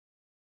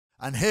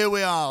And here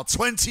we are,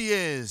 20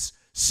 years,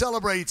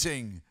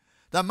 celebrating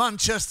the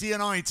Manchester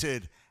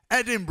United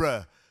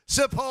Edinburgh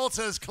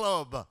Supporters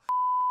Club.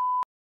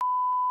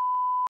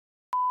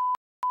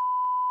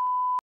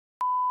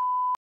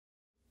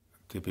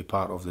 To be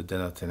part of the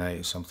dinner tonight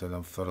is something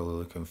I'm thoroughly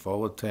looking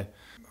forward to.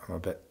 I'm a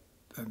bit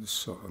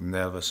sort of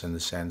nervous in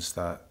the sense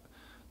that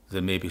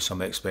there may be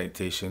some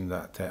expectation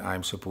that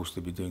I'm supposed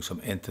to be doing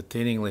some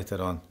entertaining later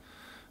on.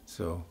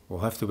 So we'll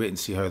have to wait and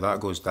see how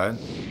that goes down.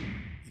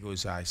 He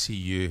goes, I see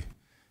you,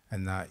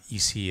 and that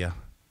he's here,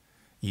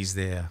 he's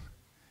there,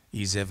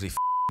 he's every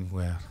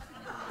where,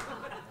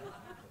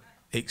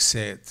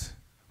 except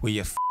where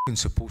you're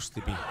supposed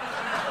to be.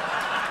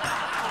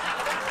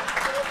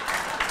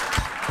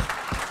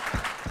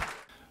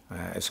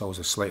 It's always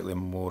a slightly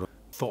more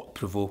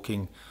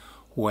thought-provoking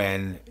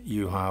when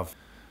you have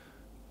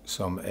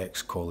some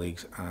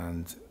ex-colleagues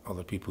and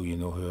other people you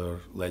know who are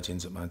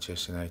legends at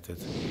Manchester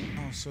United.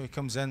 Oh, so he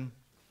comes in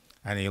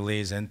and he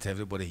lays into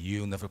everybody,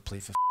 you'll never play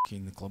for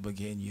the club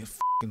again, you're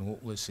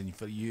hopeless, and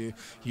for you,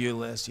 you're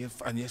less,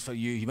 and yes, for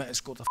you might have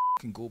scored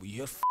a goal, but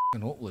you're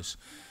hopeless.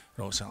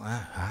 And all saying,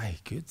 aye,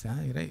 good,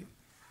 aye, right.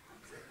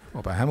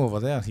 What about him over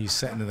there? He's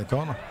sitting in the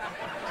corner.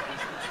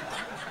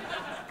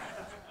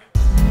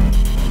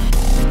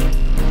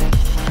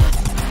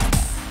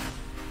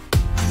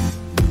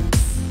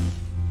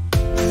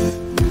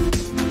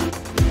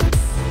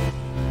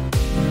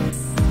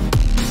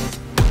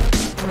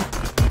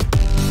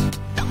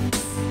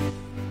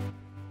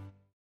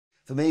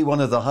 For me,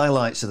 one of the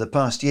highlights of the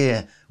past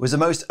year was the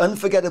most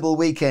unforgettable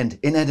weekend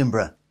in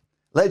Edinburgh.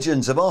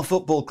 Legends of our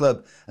football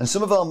club and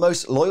some of our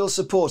most loyal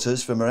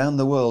supporters from around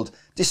the world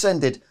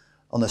descended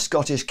on the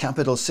Scottish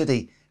capital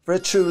city for a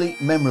truly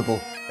memorable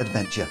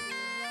adventure.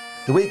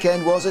 The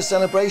weekend was a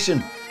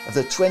celebration of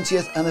the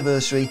 20th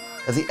anniversary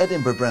of the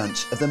Edinburgh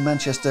branch of the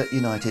Manchester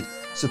United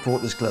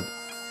Supporters Club.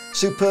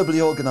 Superbly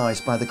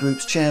organised by the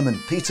group's chairman,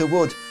 Peter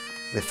Wood,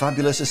 with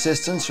fabulous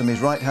assistance from his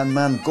right-hand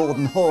man,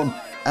 Gordon Horn,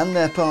 and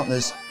their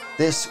partners.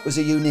 This was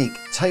a unique,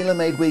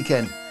 tailor-made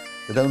weekend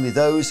that only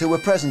those who were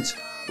present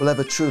will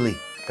ever truly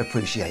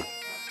appreciate.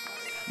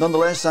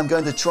 Nonetheless, I'm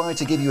going to try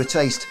to give you a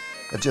taste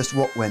of just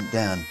what went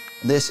down.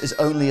 And this is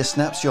only a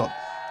snapshot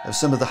of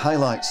some of the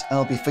highlights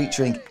I'll be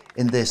featuring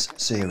in this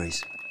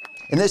series.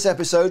 In this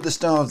episode, the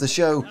star of the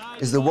show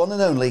is the one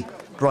and only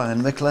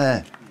Brian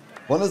McClair.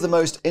 One of the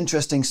most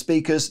interesting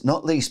speakers,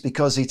 not least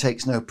because he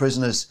takes no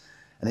prisoners,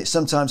 and it's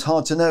sometimes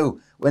hard to know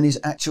when he's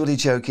actually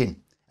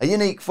joking. A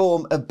unique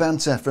form of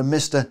banter from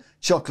Mr.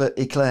 Chocolate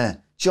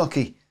Eclair,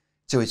 Choccy,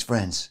 to his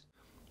friends.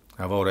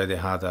 I've already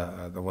had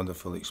a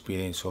wonderful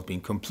experience of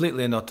being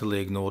completely and utterly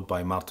ignored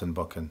by Martin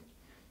Buchan.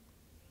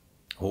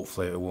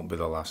 Hopefully it won't be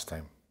the last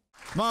time.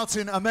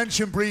 Martin, I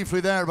mentioned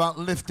briefly there about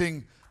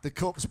lifting the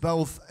cups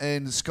both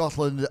in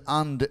Scotland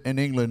and in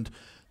England.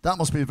 That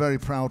must be very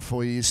proud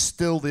for you. You're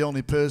still the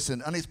only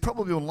person, and it's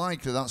probably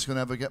unlikely that's going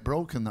to ever get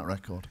broken, that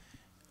record.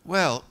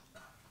 Well,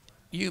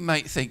 you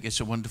might think it's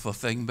a wonderful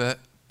thing, but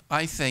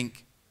I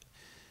think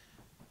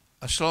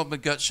I slogged my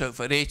guts out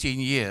for 18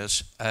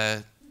 years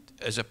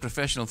as a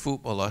professional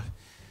footballer,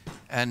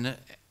 and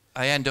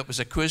I end up as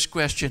a quiz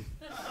question.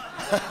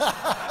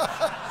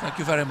 Thank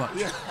you very much.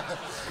 Yeah.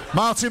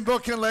 Martin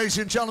Buchan, ladies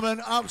and gentlemen,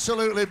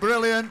 absolutely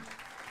brilliant.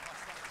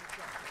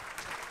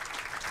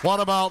 What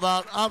about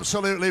that?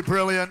 Absolutely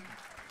brilliant.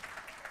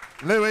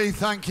 Louis,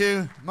 thank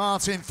you.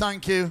 Martin,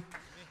 thank you.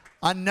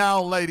 And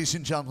now, ladies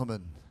and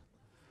gentlemen,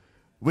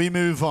 we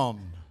move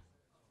on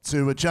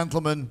to a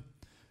gentleman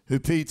who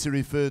Peter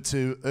referred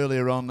to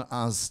earlier on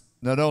as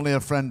not only a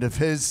friend of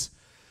his,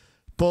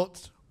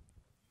 but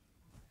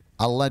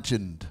a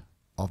legend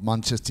of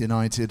Manchester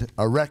United,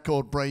 a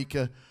record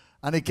breaker,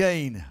 and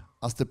again,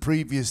 as the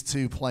previous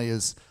two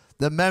players,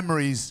 the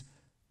memories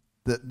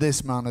that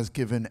this man has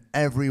given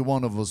every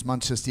one of us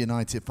Manchester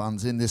United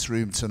fans in this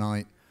room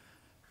tonight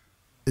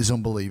is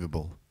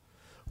unbelievable.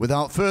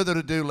 Without further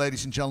ado,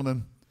 ladies and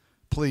gentlemen,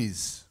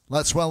 please,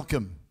 let's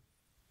welcome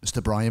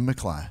Mr. Brian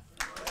McClair.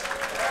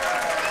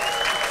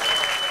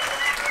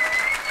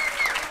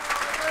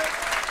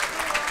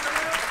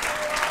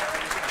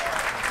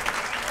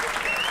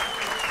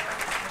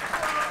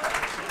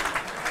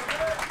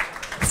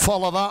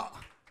 Follow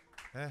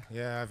that.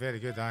 Yeah, very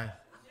good, aye.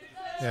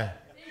 Yeah.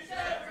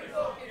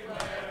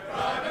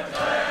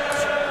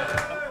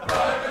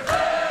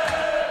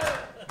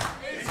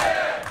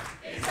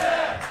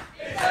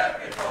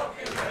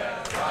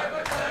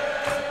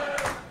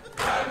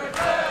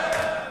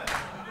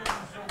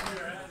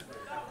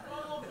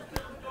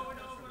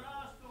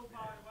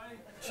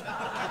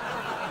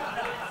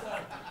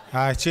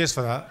 Aye, cheers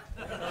for that.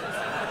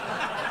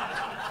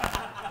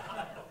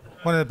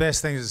 One of the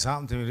best things that's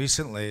happened to me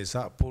recently is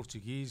that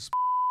Portuguese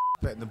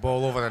putting the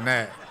ball over the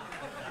net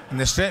in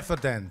the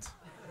Stretford end.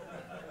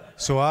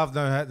 So I've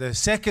now had the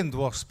second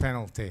worst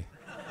penalty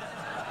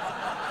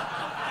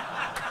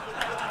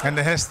in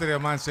the history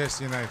of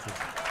Manchester United.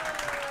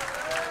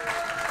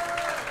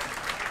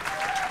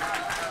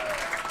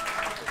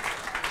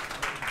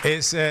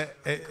 It's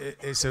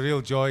a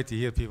real joy to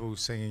hear people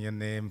singing your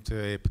name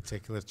to a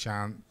particular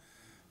chant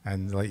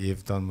and like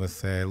you've done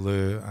with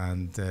Lou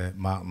and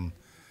Martin.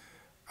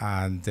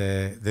 And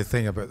the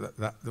thing about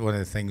that, one of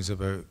the things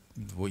about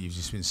what you've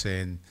just been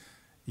saying,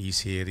 he's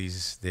here,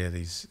 he's there,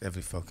 he's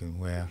every fucking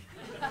where.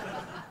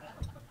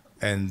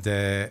 And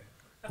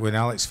when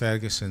Alex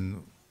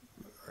Ferguson,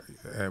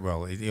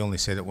 well, he only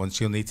said it once,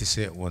 you'll need to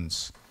say it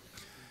once,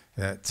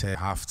 at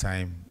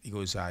half-time, he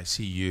goes, I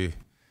see you,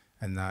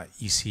 and that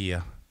he's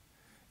here,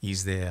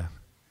 he's there,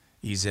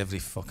 he's every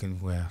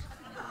fucking where.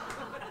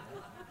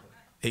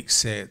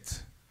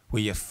 Except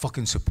where you're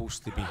fucking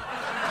supposed to be.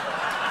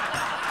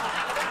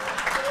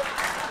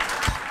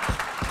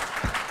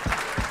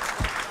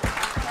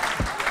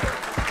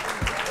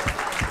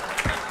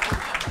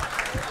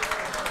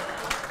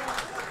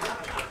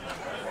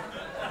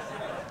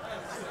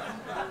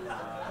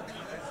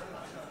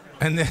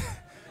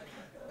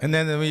 And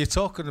then when you're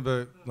talking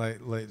about like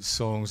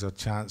songs or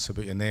chants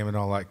about your name and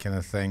all that kind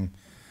of thing,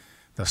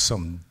 there's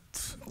some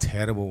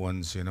terrible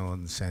ones, you know,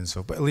 in the sense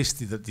of, but at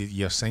least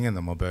you're singing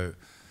them about,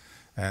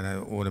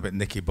 and one about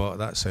Nicky Butt,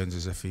 that sounds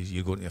as if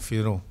you're going to a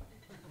funeral,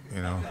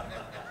 you know.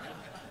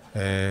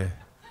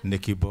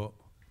 Nicky Butt,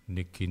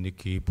 Nicky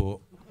Butt,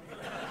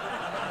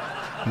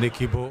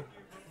 Nicky Butt,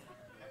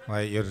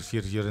 like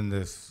you're in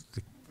the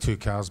 2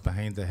 cars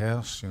behind the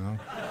hearse, you know.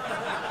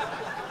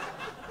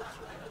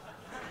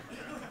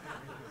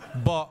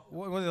 But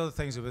one of the other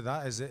things about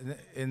that is that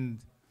in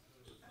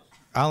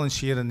Alan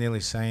Shearer nearly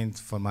signed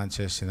for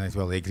Manchester United.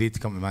 Well, he agreed to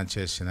come to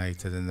Manchester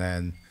United, and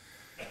then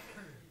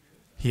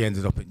he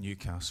ended up at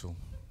Newcastle,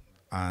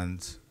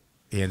 and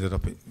he ended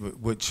up at,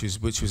 which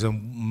was a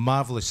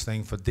marvellous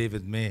thing for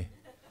David May.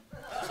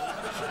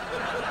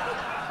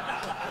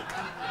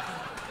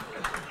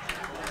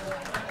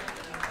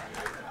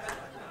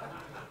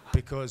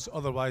 Because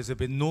otherwise there'd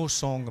be no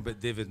song about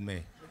David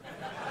May.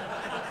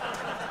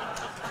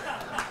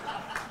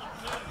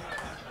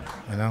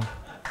 You know?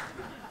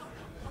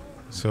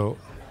 So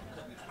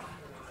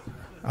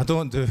I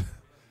don't do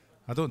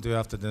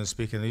after dinner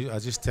speaking. I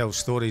just tell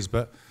stories.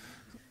 But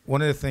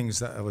one of the things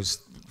that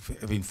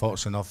I've been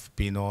fortunate enough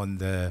being on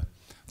the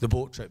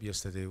boat trip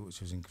yesterday,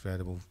 which was an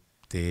incredible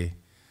day,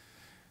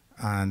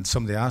 and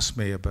somebody asked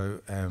me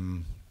about, I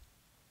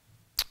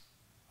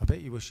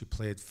bet you wish you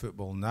played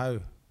football now,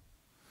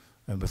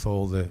 and with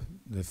all the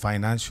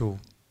financial,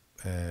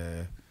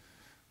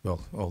 well,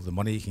 all the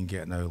money you can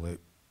get now, like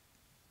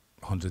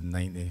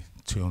 190,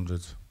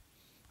 200.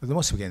 They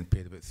must be getting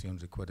paid about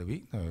 300 quid a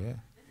week now, yeah?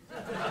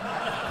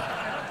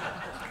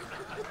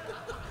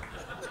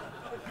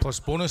 Plus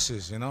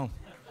bonuses, you know.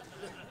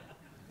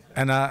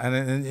 And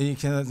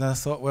I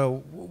thought,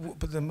 well,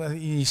 but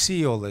you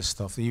see all this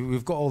stuff.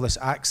 We've got all this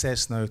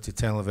access now to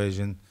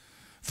television,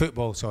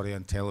 football, sorry,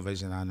 on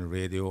television and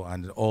radio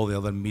and all the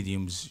other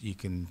mediums you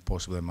can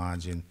possibly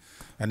imagine,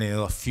 and the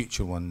other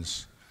future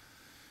ones.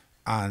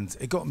 And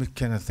it got me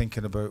kind of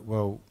thinking about,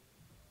 well,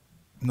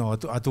 no,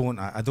 I don't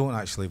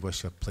actually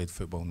wish I played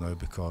football now,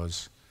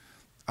 because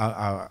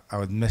I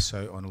would miss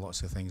out on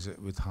lots of things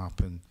that would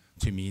happen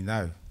to me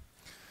now.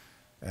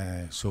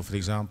 So, for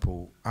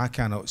example, I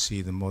cannot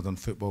see the modern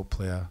football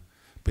player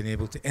being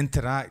able to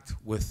interact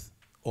with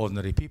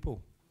ordinary people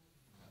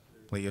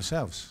like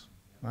yourselves,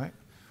 right?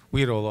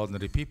 We're all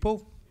ordinary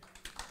people.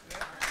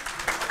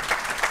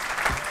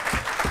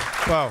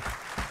 Well,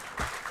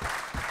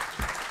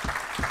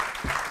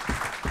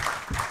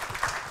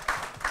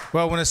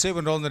 well, when I say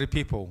we're ordinary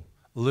people,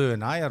 Lou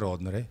and I are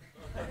ordinary.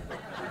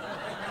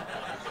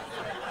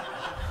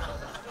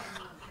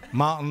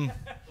 Martin.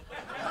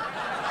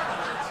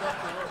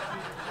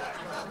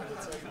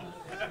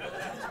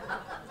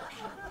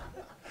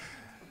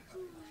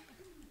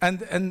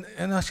 And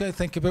actually I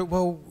think about,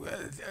 well,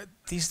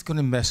 these are going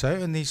to miss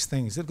out on these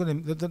things. I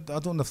don't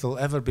know if they'll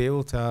ever be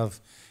able to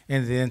have any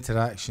of the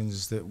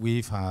interactions that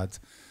we've had,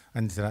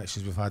 and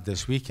interactions we've had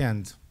this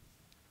weekend.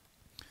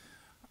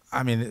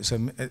 I mean, it's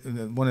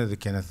one of the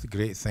kind of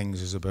great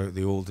things is about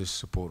the oldest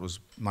supporters,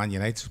 Man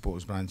United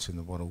supporters branch in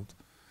the world,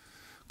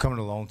 coming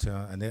along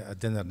to a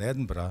dinner in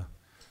Edinburgh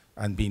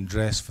and being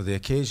dressed for the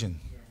occasion.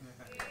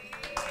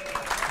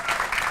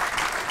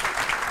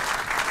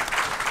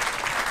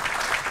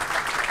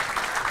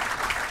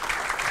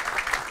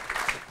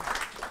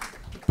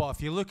 But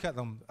if you look at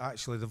them,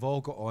 actually, they've all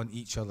got on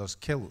each other's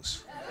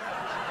kilts.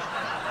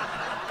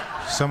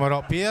 Some are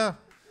up here,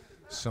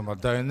 some are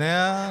down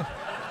there.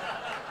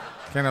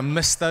 Kind of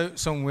missed out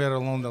somewhere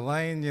along the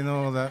line, you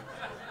know, that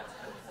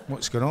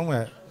what's going on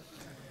with it.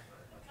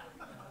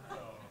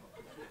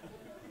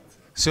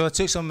 So I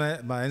took some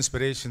of my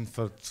inspiration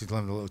to have a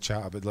little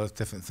chat about lots of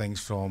different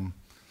things from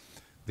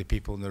the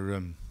people in the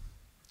room.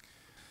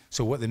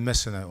 So what they're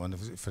missing out on,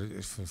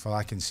 if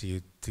I can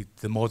see,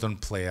 the modern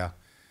player,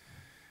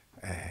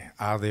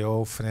 are they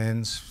all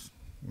friends?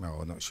 Well,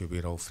 I'm not sure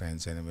we're all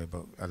friends anyway,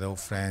 but are they all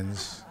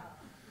friends?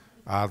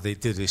 Do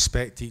they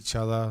respect each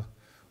other?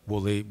 Will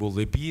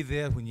they be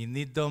there when you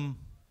need them?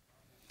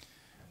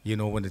 You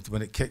know, when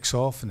it kicks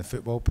off in the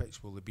football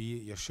pitch, will they be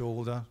at your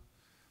shoulder?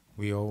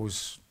 We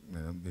always, you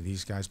know,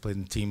 these guys played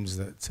in teams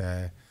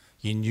that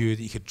you knew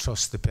that you could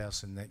trust the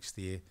person next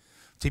to you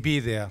to be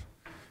there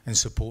and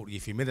support you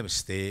if you made a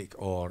mistake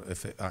or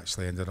if it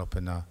actually ended up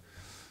in a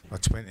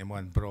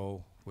 21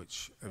 brawl,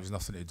 which it was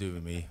nothing to do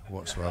with me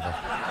whatsoever.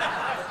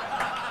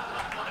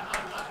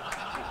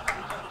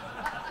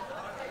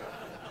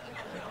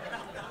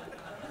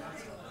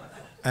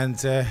 And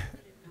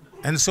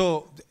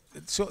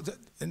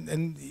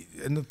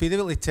being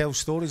able to tell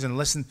stories and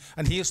listen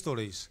and hear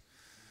stories.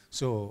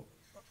 So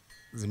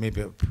there may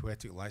be a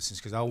poetic license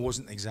because I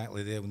wasn't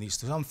exactly there when these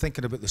stories. I'm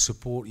thinking about the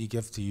support you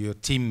give to your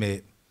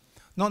teammate,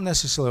 not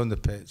necessarily on the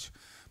pitch,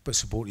 but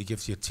support you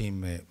give to your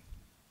teammate.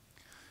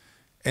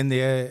 In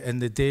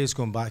the days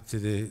going back to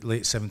the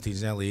late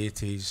 70s, early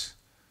 80s,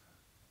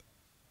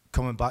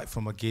 coming back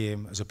from a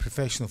game as a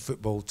professional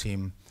football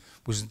team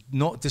was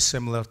not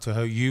dissimilar to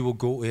how you will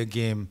go to a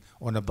game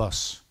on a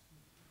bus.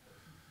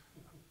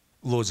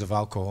 Loads of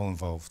alcohol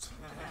involved.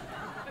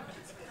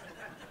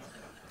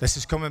 This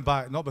is coming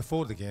back, not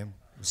before the game,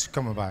 it's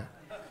coming back.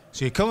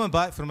 So you're coming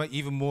back from it,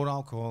 even more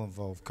alcohol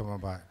involved coming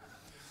back.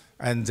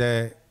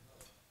 And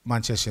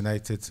Manchester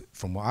United,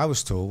 from what I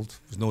was told,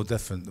 was no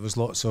different. There was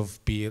lots of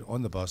beer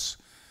on the bus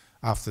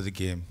after the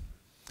game.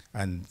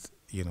 And,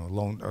 you know,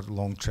 a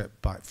long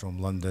trip back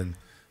from London,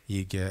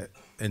 you get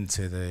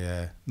into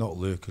the, not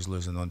Luke who's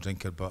losing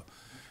non-drinker, but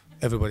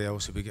everybody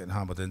else will be getting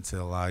hammered into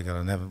the lager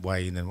and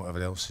wine and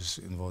whatever else is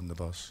involved in the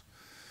bus.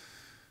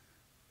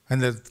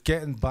 And they're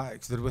getting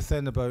back, they're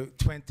within about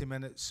 20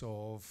 minutes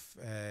of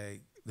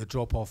the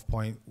drop-off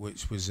point,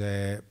 which was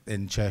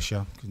in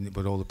Cheshire,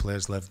 where all the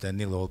players lived in,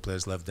 nearly all the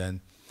players lived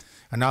in.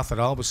 And Arthur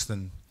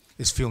Albiston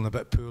is feeling a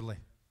bit poorly.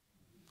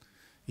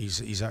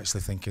 He's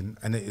actually thinking,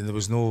 and there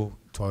was no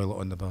toilet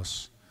on the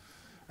bus,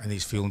 and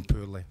he's feeling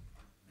poorly.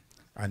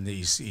 And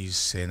he's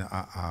saying,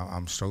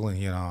 I'm struggling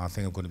here, I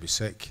think I'm going to be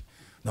sick.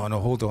 No,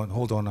 hold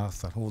on,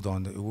 Arthur, hold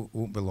on, it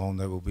won't be long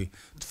now, we'll be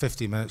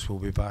 50 minutes, we'll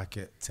be back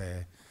in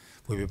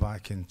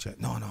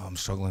No, I'm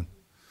struggling.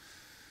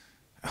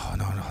 Oh,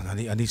 no, I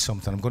need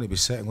something, I'm going to be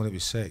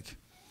sick,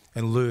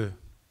 And Lou,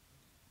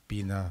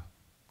 being a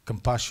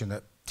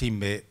compassionate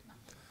teammate,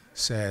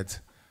 said,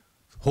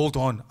 hold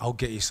on, I'll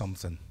get you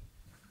something.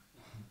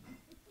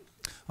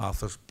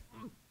 Arthur's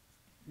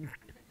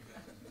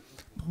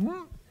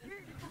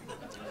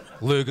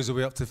Lou goes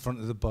away up to the front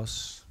of the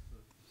bus,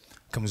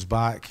 comes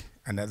back,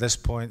 and at this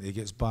point he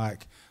gets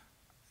back,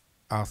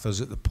 Arthur's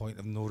at the point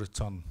of no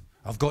return.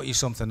 I've got you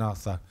something,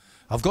 Arthur.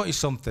 I've got you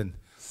something.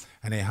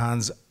 And he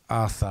hands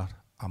Arthur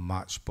a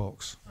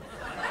matchbox.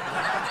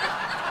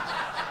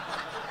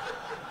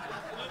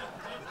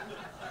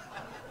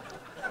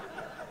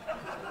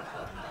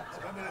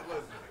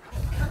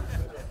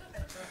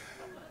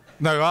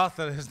 Now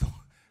Arthur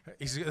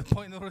he's at the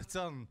point of no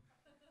return.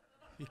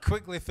 He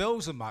quickly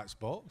fills the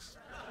matchbox.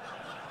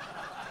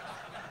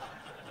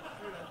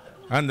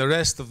 And the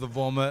rest of the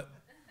vomit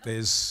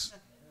is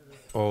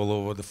all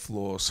over the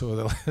floor. So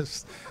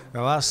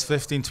the last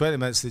 15, 20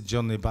 minutes of the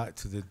journey back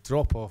to the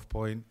drop-off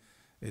point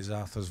is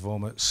Arthur's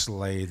vomit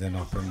sliding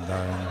up and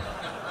down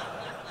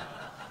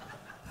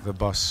the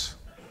bus.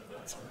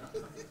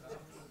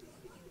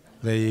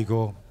 There you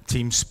go.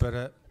 Team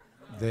spirit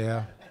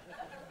there.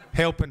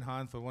 Helping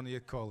hand for one of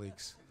your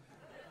colleagues.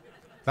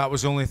 That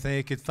was the only thing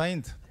he could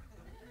find.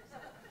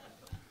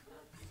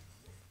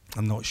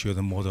 I'm not sure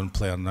the modern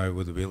player now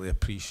would be able to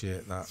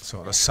appreciate that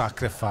sort of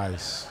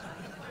sacrifice.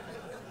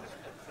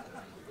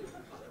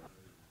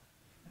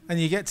 And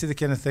you get to the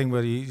kind of thing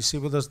where you see,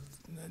 well,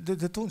 there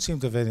don't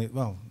seem to have any,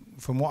 well,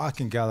 from what I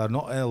can gather,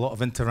 not a lot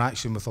of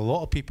interaction with a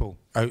lot of people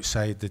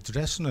outside the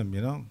dressing room,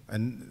 you know.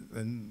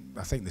 And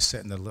I think they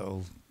sit in their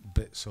little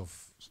bits of,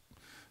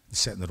 they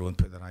sit in their own,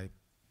 put their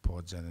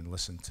iPods in and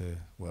listen to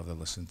whatever they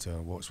listen to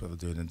or watch what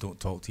they're doing and don't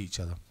talk to each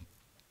other.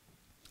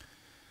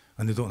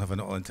 And they don't have a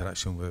lot of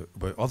interaction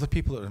with other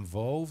people that are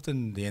involved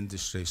in the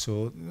industry.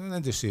 So the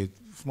industry,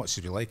 as much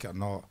as we like it or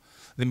not,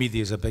 the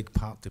media is a big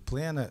part to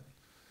play in it.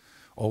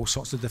 All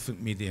sorts of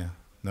different media.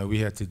 Now we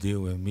had to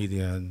deal with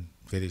media in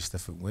various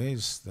different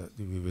ways that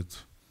we would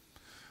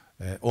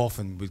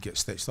often would get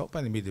stitched up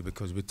by the media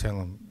because we'd tell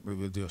them, we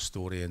would do a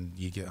story and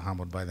you get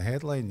hammered by the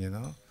headline, you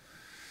know.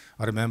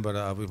 I remember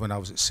when I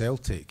was at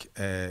Celtic,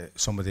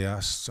 somebody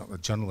asked, a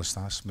journalist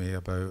asked me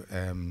about,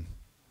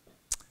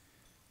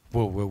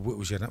 well, what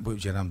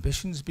would your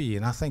ambitions be?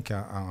 And I think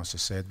I also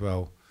said,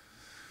 well,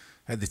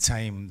 at the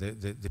time,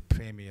 the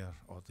Premier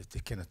or the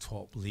kind of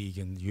top league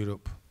in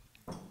Europe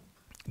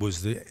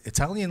was the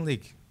Italian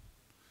league.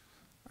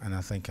 And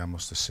I think I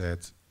must have said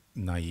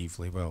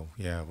naively, well,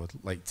 yeah, I would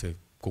like to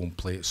go and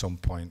play at some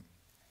point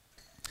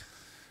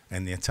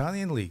in the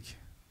Italian league.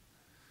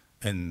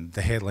 And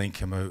the headline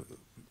came out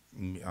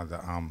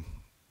that I'm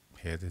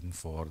heading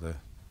for the,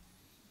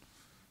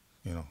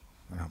 you know,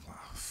 and I'm like,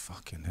 oh,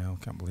 fucking hell,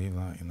 can't believe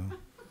that, you know.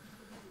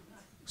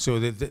 So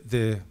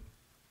the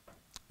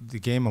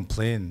game I'm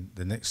playing,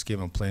 the next game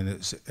I'm playing,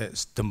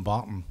 it's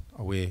Dumbarton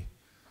away,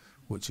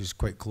 which is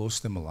quite close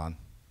to Milan.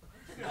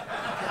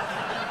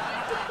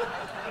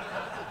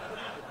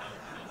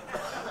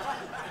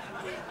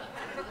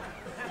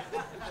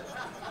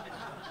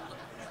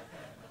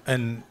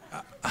 And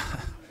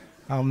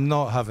I'm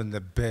not having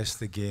the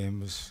best of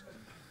games.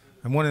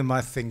 And one of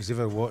my things, if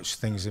you ever watch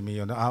things of me,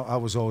 and I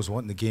was always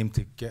wanting the game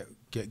to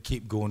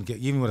keep going.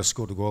 Even when I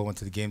scored a goal, I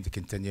wanted the game to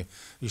continue. I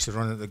used to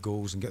run at the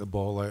goals and get the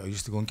ball out. I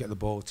used to go and get the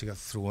ball to get a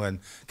throw in,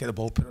 get the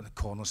ball put on the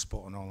corner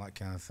spot and all that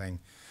kind of thing.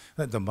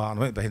 At Dumbarton,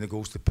 I went behind the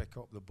goals to pick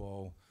up the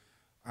ball,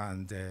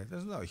 and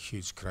there's not a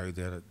huge crowd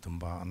there at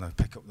Dumbarton. I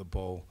pick up the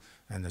ball,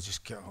 and I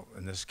just get up,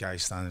 and this guy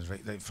standing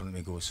right in front of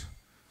me goes,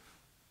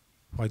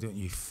 "Why don't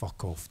you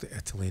fuck off to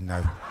Italy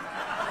now?"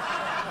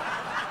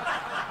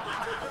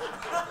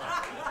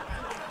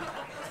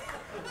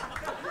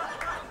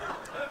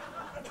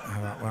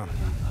 Well,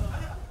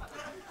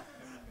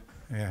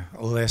 yeah,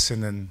 a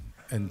lesson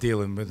in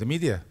dealing with the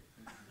media.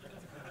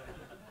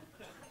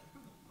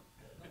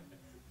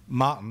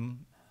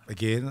 Martin,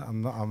 again,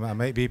 I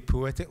might be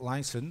poetic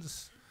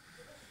license,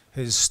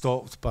 is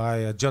stopped by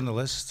a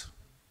journalist,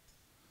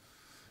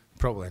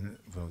 probably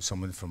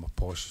someone from a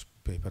posh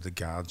paper, The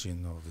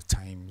Guardian or The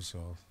Times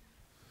or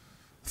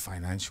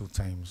Financial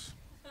Times,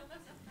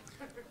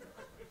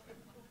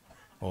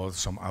 or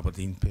some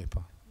Aberdeen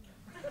paper.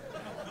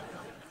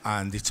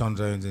 And he turned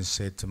around and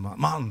said to Martin,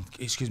 "Martin,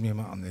 excuse me,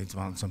 Martin,"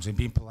 I'm saying,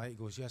 being polite, he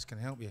goes, "Yes, can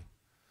I help you?"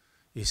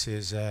 He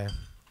says,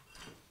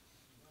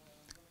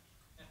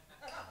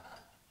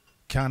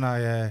 can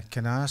I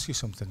ask you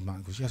something?"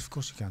 Martin goes, "Yes, of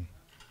course you can."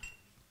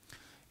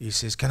 He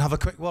says, "Can I have a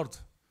quick word?"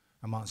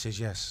 And Martin says,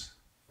 "Yes."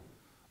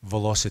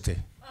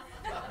 "Velocity."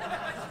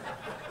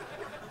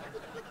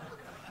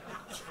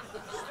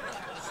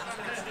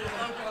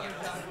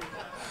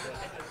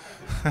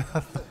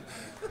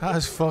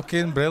 That's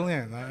fucking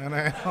brilliant.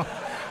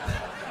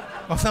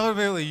 I've never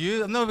been able to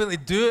use. I've never been able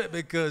to do it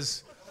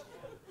because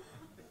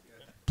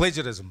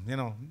plagiarism, you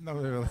know.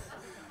 Never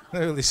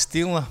really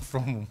steal that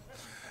from him.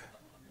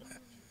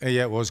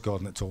 Yeah, it was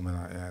Gordon that told me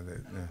that.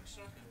 Yeah.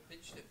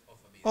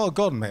 Oh,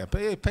 Gordon might have,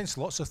 but he pinched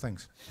lots of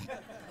things.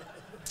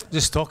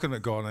 Just talking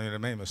about Gordon, I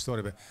remember my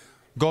story about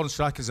Gordon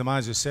Strachan's the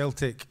manager of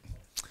Celtic.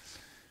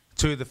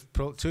 Two of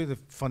the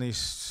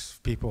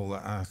funniest people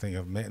that I think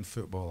I've met in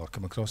football or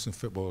come across in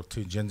football are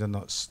two ginger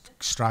nuts,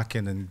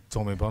 Strachan and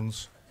Tommy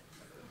Burns.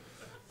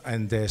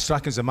 And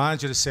Strachan's the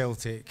manager of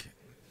Celtic,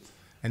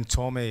 and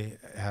Tommy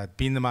had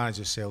been the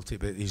manager of Celtic,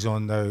 but he's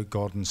on now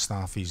Gordon's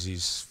staff. He's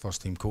his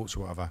first team coach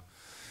or whatever.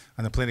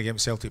 And they're playing a game at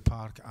Celtic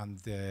Park, and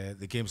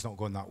the game's not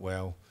going that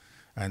well.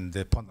 And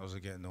the punters are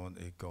getting on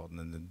to Gordon,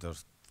 and they're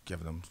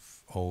giving him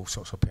all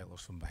sorts of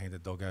peddlers from behind the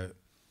dugout.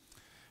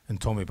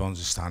 And Tommy Burns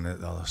is standing at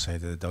the other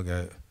side of the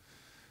dugout,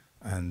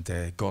 and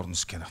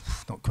Gordon's kind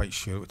of not quite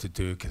sure what to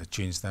do. Can I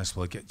change this?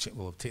 Will I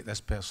take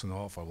this person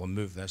off, or will I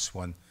move this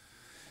one?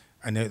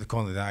 And out the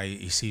corner of the eye,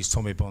 he sees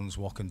Tommy Burns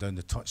walking down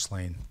the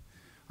touchline,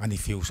 and he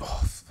feels,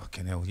 oh,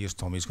 fucking hell, here's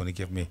Tommy, he's going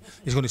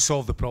to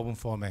solve the problem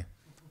for me.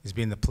 He's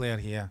been the player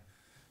here,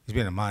 he's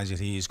been a manager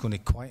here, he's going to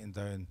quieten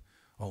down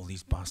all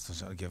these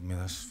bastards that are giving me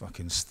this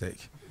fucking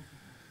stick.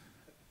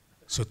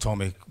 So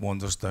Tommy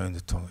wanders down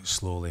the toilet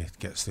slowly,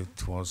 gets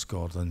towards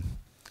Gordon,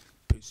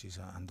 puts his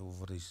hand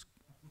over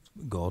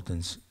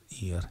Gordon's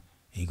ear.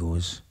 He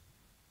goes,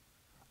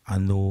 "I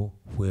know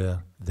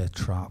where the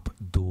trap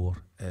door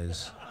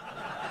is."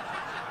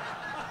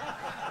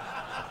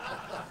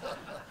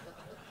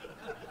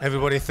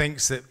 Everybody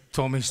thinks that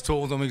Tommy's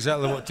told him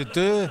exactly what to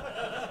do,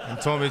 and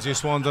Tommy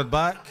just wandered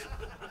back.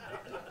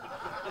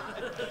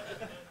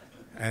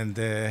 And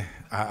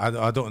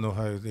I don't know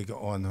how they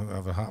got on,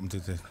 whatever happened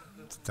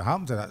to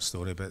happen to that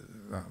story, but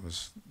that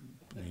was,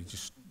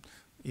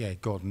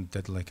 Gordon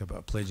did like a bit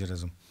of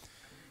plagiarism.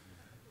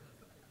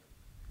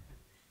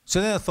 So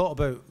then I thought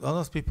about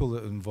other people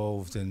that are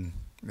involved in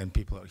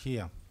people that are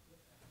here.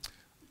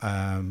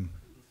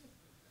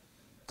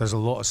 There's a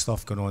lot of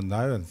stuff going on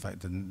now. In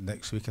fact,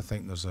 next week I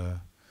think there's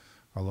a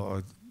lot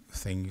of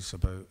things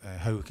about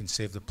how we can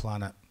save the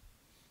planet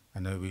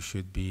and how we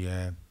should be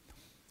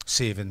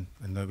saving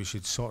and how we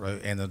should sort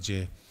out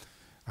energy.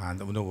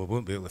 And we know we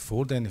won't be able to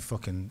afford any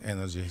fucking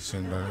energy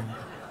soon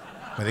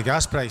with the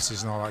gas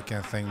prices and all that kind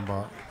of thing.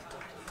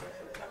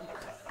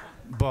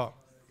 But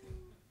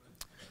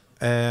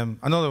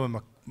another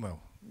one,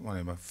 one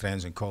of my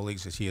friends and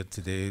colleagues is here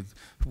today,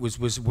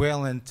 was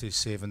well into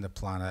saving the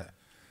planet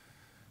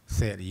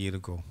 30 years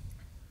ago,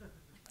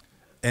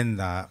 in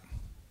that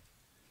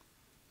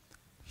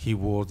he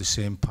wore the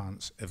same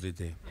pants every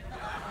day.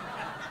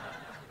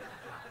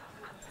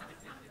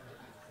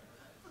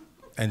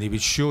 And he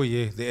would show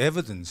you the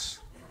evidence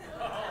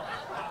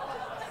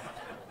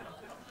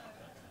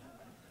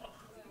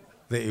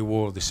that he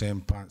wore the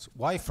same pants.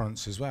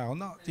 Y-fronts as well,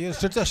 not the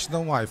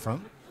traditional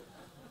Y-front.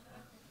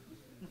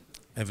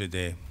 Every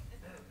day.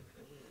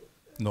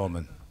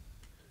 Norman.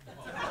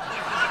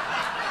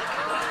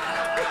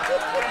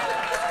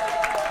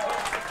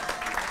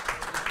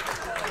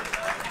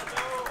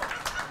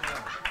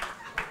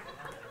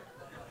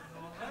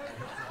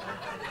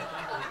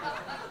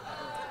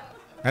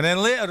 And then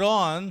later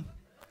on,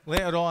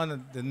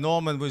 the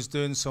Norman was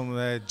doing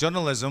some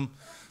journalism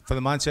for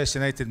the Manchester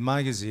United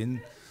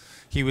magazine.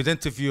 He would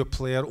interview a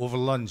player over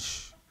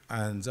lunch,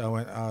 and I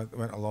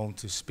went along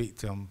to speak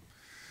to him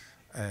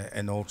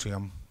in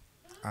Altrincham,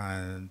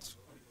 and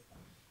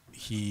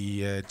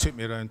he took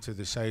me around to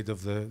the side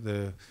of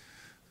the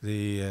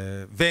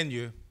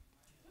venue,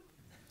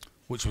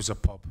 which was a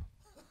pub.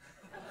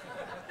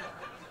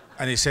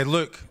 And he said,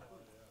 look,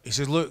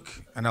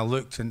 and I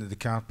looked into the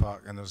car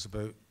park, and there's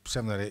about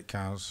 7 or 8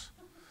 cars.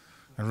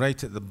 And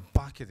right at the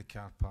back of the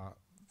car park,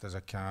 there's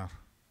a car.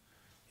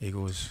 He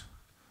goes,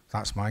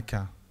 that's my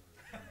car.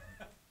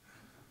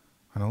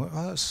 And I look,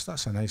 oh,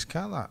 that's a nice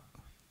car, that.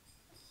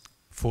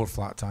 4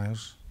 flat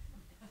tyres.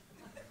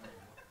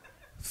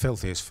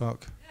 Filthy as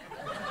fuck.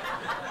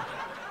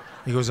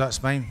 He goes,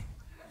 that's mine.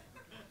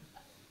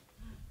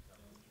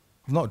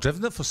 I've not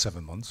driven it for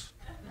 7 months.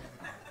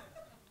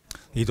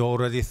 He'd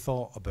already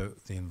thought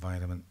about the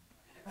environment.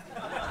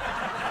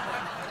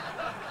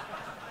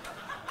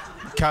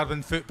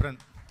 Carbon footprint.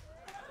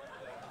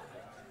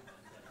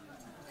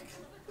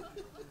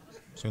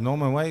 So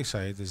Norman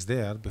Whiteside is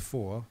there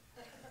before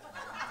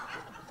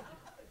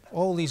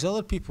all these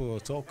other people are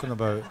talking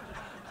about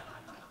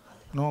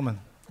Norman.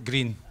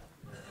 Green.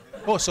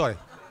 Oh, sorry.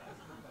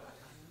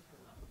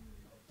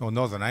 Oh,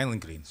 Northern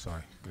Ireland green,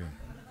 sorry. Green.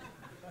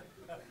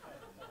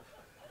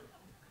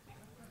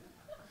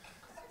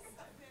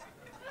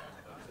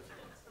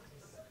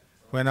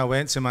 When I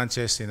went to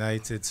Manchester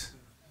United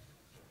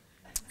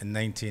in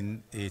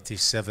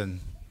 1987,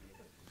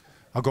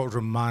 I got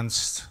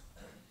romanced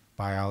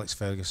by Alex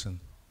Ferguson.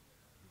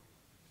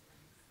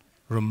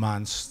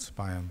 Romanced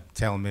by him,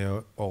 telling me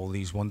all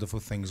these wonderful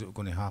things that were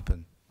going to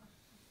happen.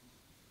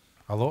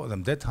 A lot of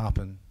them did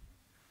happen,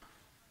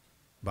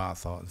 but I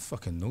thought,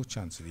 fucking no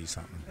chance of these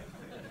happening.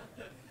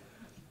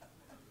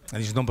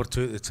 And his number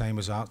 2 at the time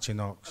was Archie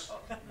Knox.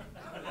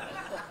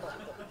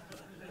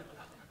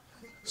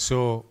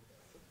 So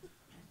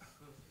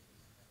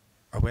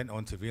I went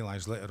on to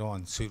realise later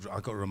on, so I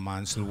got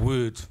romanced and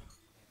wooed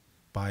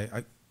by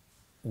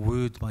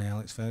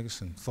Alex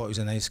Ferguson. Thought he was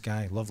a nice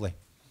guy, lovely.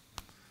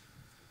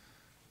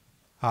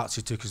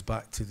 Archie took us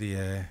back to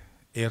the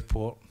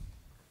airport,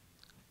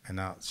 and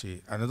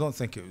Archie, and I don't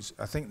think it was,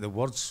 I think the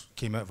words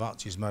came out of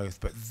Archie's mouth,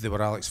 but they were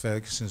Alex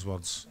Ferguson's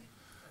words,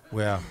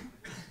 where,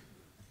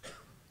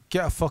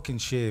 get a fucking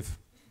shave.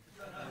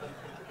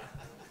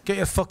 Get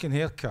your fucking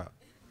hair cut.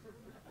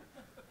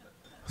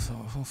 I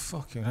thought, oh,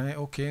 fucking right,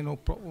 okay, no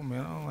problem, you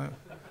know. Like,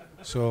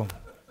 so,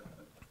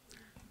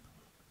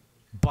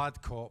 bad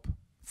cop,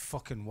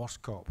 fucking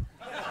worst cop.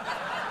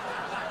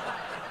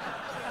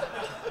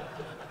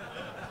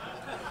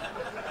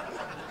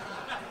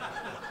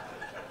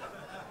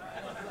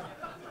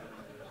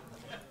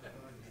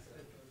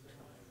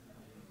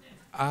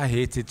 I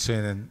hated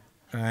training,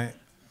 right?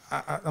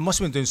 I must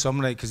have been doing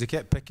something right because they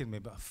kept picking me,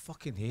 but I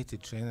fucking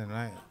hated training,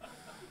 right?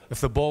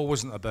 If the ball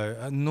wasn't about,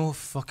 I had no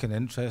fucking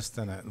interest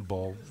in it, the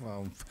ball.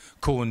 Well,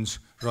 cones,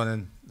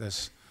 running,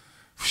 this,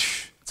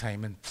 whoosh,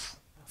 timing,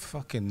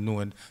 fucking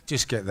knowing,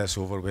 just get this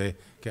over with,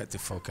 get the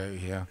fuck out of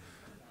here.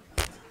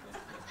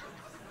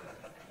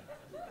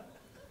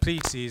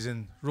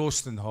 Pre-season,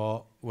 roasting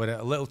hot, we're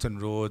at Littleton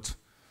Road,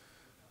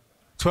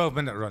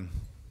 12-minute run.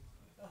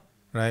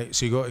 Right,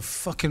 so you got to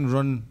fucking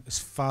run as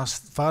far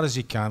as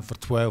you can for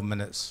 12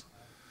 minutes.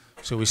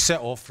 So we set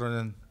off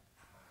running,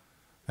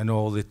 and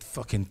all the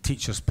fucking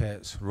teachers'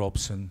 pets,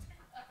 Robson,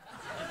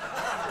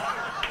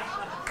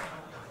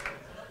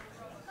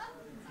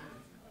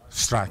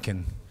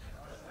 Strachan,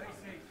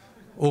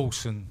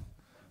 Olsen,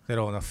 they're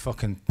all in a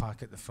fucking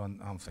pack at the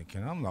front. I'm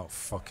thinking, I'm not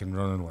fucking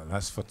running like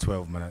this for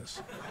 12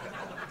 minutes.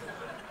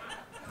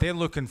 They're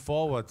looking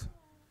forward,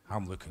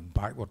 I'm looking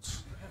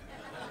backwards.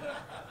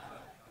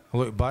 I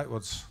look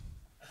backwards.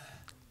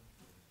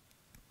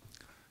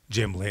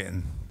 Jim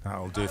Layton,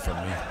 that'll do for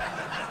me.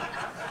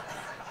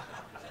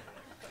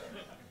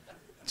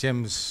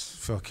 Jim's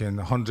fucking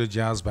 100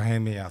 yards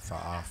behind me. I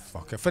thought, ah,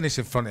 fuck, I finish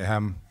in front of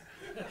him.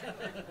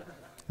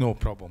 No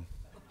problem.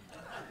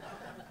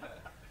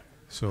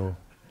 So,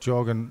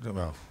 jogging,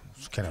 well,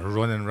 kind of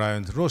running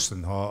round,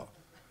 roasting hot.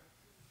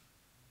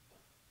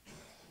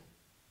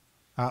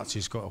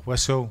 Archie's got a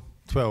whistle,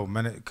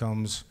 12-minute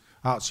comes.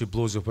 Archie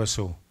blows a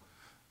whistle.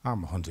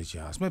 I'm 100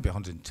 yards, maybe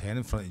 110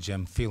 in front of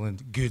Jim, feeling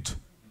good.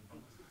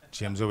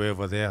 Jim's away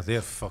over there,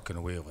 they're fucking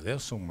away over there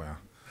somewhere.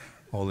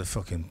 All the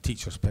fucking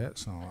teachers'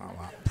 pets and all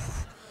that.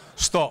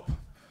 Stop.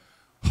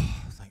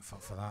 Thank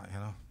fuck for that, you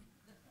know.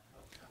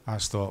 I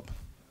stop.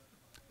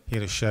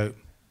 Hear a shout.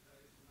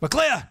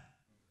 McClair!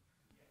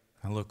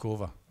 I look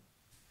over.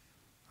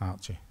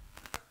 Archie.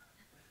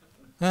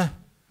 Huh?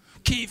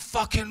 Keep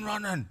fucking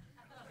running.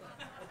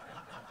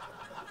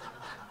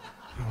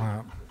 I'm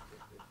like,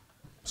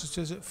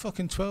 so is it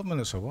fucking 12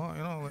 minutes or what,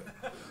 you know?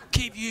 Like,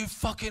 keep you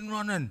fucking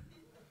running.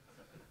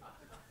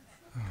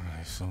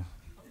 Alright, so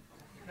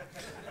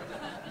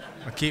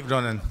I keep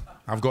running.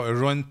 I've got to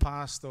run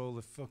past all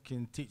the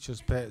fucking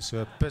teachers' pets who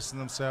are pissing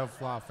themselves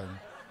laughing.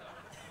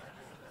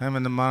 Him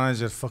and the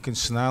manager fucking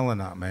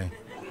snarling at me.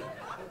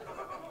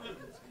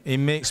 He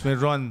makes me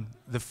run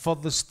the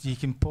furthest you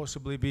can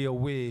possibly be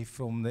away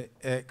from the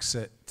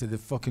exit to the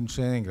fucking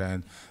training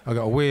ground. I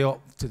got way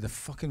up to the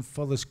fucking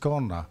furthest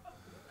corner.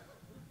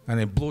 And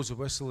he blows a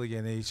whistle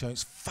again and he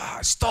shouts,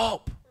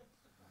 "Stop!"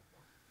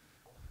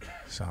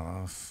 So,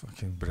 oh,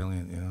 fucking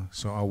brilliant, you know.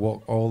 So I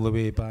walk all the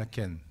way back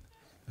in,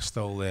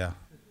 still there,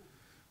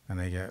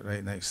 and I get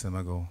right next to them.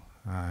 I go,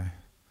 aye,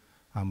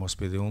 I must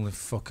be the only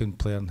fucking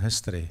player in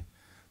history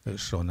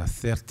that's on a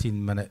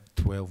 13-minute,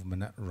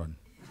 12-minute run.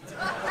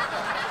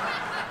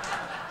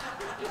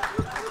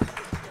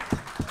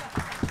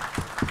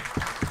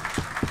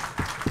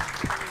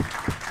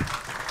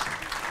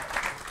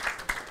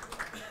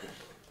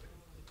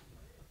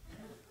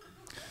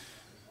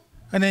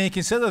 And then you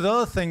consider the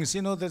other things,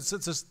 you know,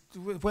 there's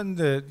when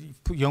the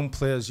young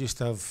players used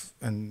to have,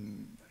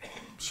 and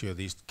I'm sure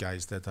these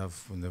guys did have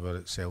when they were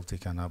at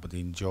Celtic and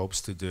Aberdeen,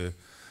 jobs to do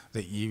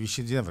that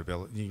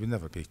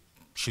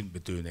shouldn't be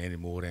doing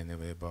anymore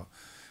anyway. But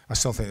I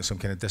still think there's some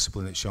kind of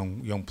discipline that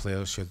young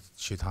players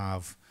should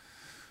have,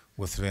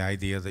 with the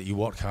idea that you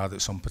work hard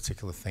at some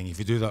particular thing. If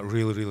you do that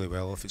really, really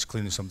well, if it's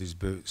cleaning somebody's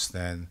boots,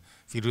 then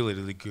if you're really,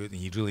 really good and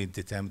you're really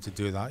determined to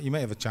do that, you might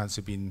have a chance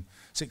of being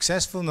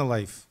successful in their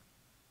life.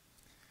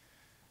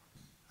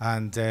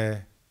 And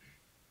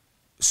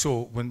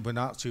so when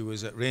Archie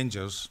was at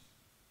Rangers,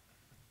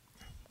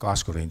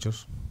 Glasgow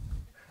Rangers,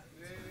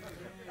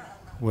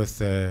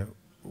 with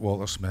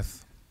Walter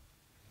Smith,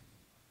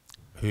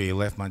 who he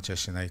left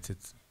Manchester United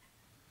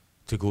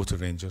to go to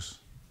Rangers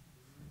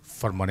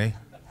for money.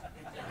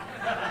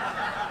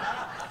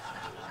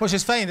 Which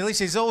is fine, at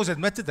least he's always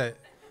admitted it.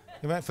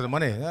 He went for the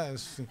money,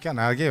 you can't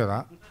argue with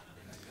that.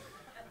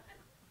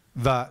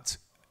 That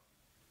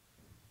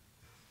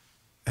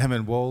him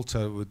and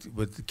Walter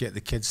would get the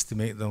kids to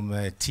make them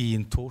tea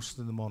and toast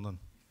in the morning.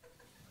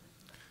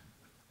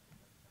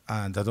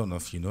 And I don't know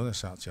if you know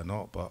this actually or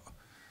not, but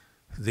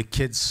the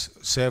kids,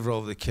 several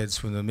of the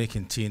kids, when they're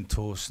making tea and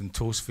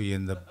toast for you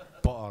in the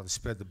butter, they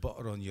spread the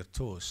butter on your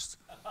toast,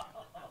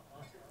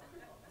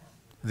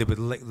 they would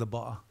lick the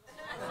butter.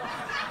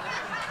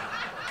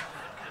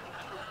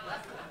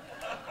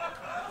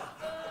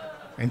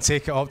 And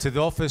take it up to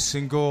the office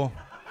and go,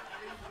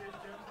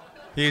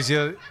 here's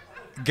your,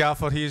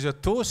 Gaffer, here's your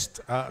toast.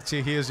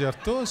 Archie, here's your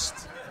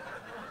toast.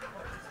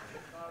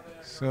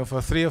 So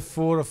for 3 or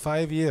 4 or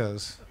 5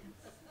 years,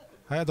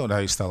 I don't know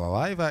how he's still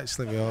alive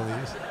actually with all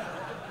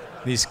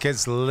these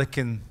kids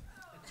licking.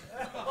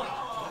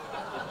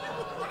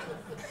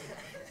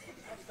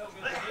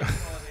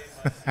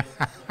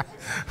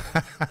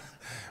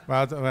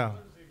 Well,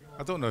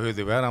 I don't know who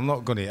they were. I'm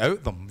not going to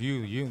out them.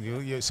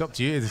 It's up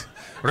to you to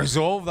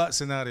resolve that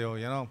scenario,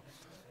 you know.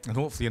 And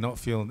hopefully you're not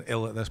feeling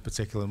ill at this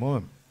particular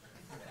moment.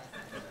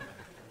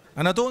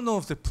 And I don't know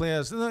if the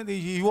players, we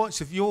all watch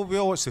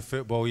the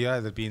football, you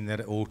either been there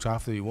at Old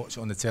Trafford, you watch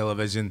it on the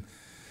television,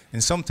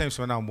 and sometimes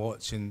when I'm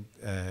watching,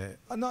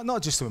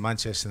 not just with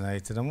Manchester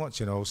United, I'm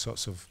watching all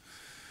sorts of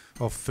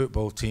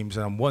football teams,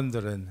 and I'm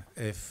wondering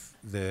if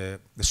the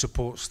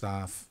support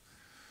staff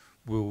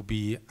will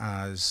be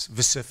as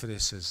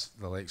vociferous as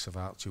the likes of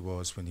Archie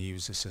was when he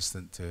was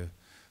assistant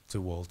to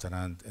Walter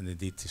and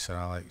indeed to Sir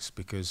Alex,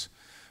 because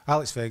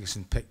Alex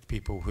Ferguson picked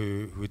people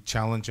who would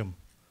challenge him,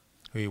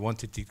 who he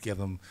wanted to give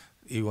them,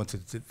 he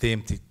wanted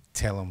them to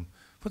tell him,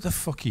 what the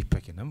fuck are you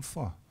picking him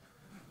for?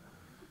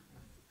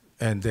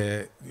 And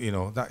you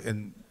know, that,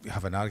 and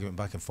have an argument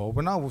back and forth.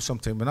 When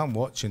I'm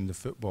watching the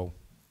football,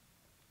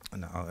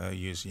 and I'll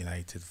use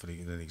United for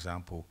an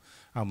example,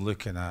 I'm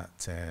looking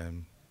at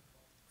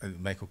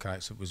Michael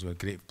Carrick was a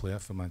great player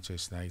for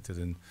Manchester United,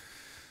 and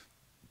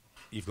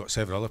you've got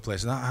several other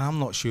players, and I'm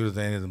not sure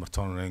that any of them are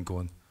turning around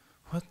going,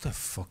 what the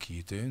fuck are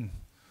you doing?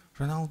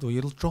 Ronaldo,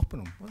 you're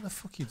dropping him. What the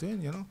fuck are you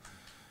doing, you know?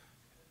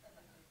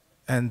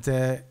 And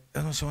I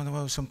also wonder,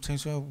 well,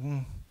 sometimes,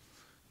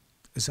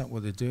 is that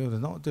what they do or they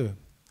not do?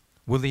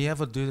 Will they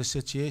ever do the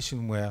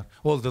situation where,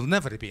 well, they'll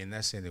never be in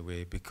this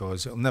anyway,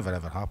 because it'll never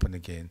ever happen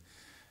again,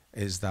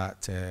 is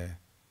that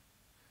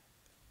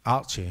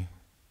Archie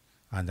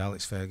and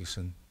Alex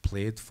Ferguson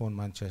played for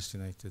Manchester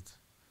United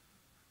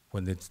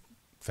when they'd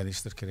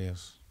finished their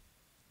careers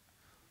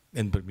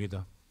in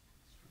Bermuda.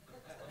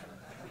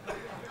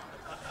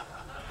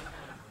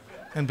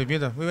 In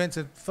Bermuda. We went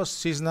to the first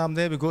season I'm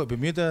there, we go to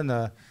Bermuda, and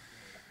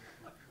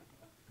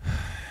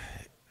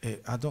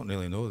I don't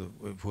really know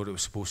what it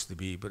was supposed to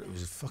be, but it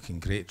was a fucking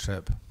great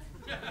trip.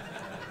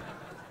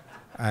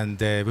 And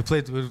we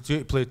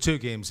played 2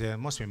 games there.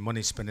 Must have been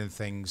money spinning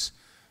things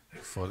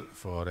for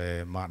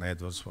Martin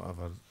Edwards,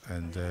 whatever,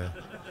 and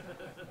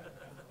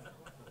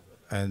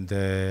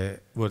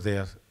we're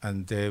there,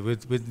 and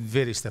with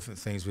various different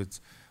things,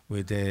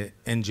 with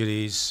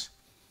injuries,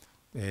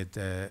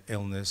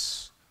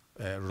 illness,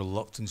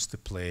 reluctance to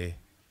play.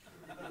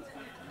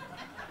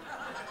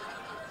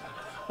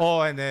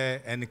 Oh,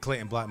 and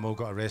Clayton Blackmore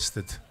got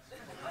arrested.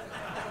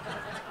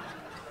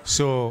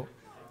 So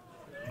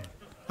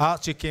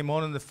Archie came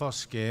on in the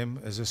first game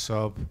as a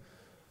sub,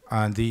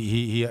 and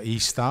he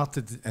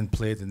started and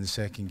played in the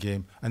second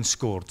game and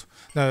scored.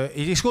 Now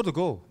he scored a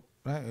goal,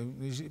 right?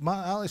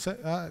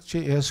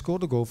 Archie has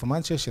scored a goal for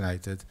Manchester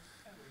United.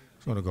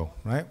 Scored a goal,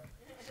 right?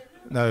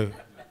 Now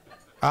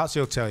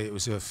Archie will tell you it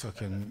was a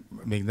fucking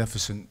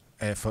magnificent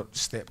effort.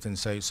 Stepped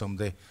inside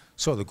somebody,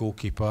 saw the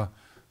goalkeeper,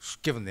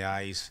 given the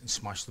eyes, and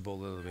smashed the ball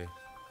the other way.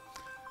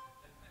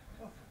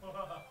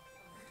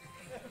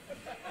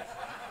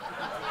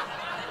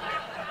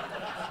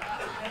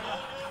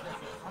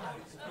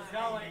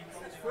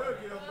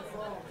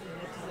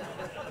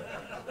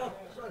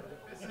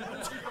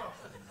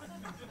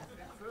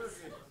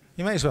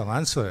 You might as well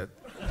answer it.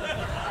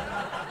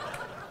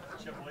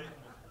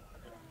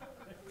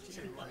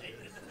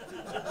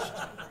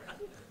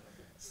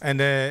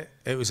 And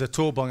it was a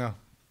toe bunger.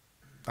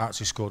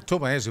 Archie scored. Toe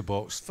bunger, here's the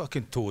box.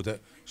 Fucking toed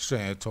it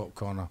straight in the top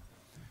corner.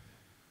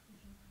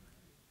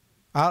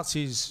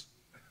 Archie's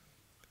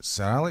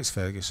Sir Alex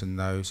Ferguson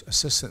now,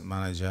 assistant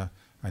manager,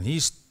 and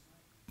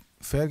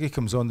Fergie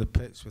comes on the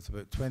pitch with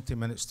about 20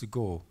 minutes to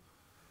go,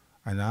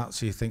 and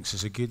Archie thinks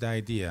it's a good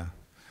idea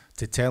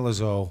to tell us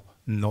all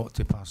not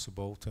to pass the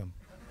ball to him.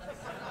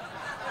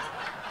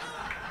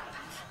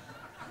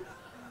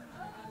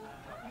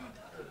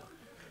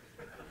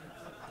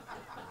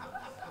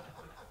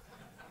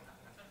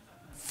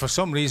 For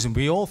some reason,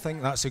 we all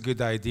think that's a good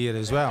idea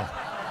as well.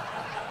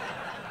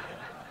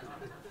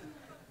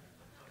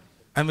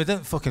 And we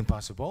didn't fucking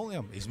pass the ball to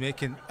him. He's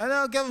making, and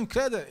I'll give him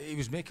credit, he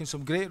was making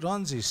some great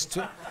runs. He's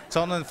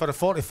turning for a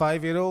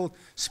 45-year-old,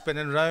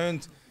 spinning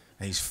round,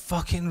 and he's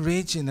fucking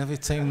raging every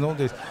time.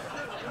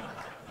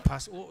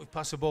 Pass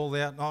the ball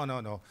there.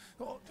 No.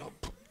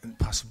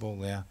 Pass the ball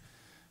there.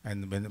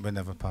 And we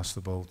never passed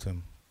the ball to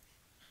him.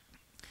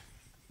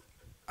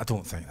 I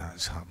don't think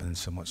that's happening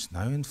so much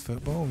now in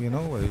football, you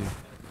know, where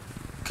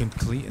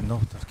complete and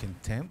utter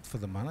contempt for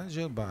the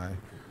manager by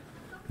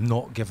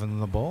not giving him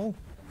the ball.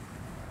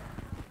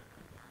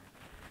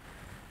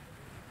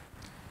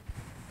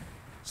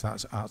 So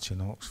that's Archie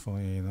Knox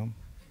for you, you know.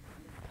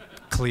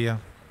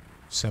 Clear,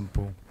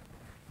 simple,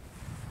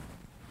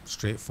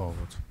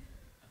 straightforward.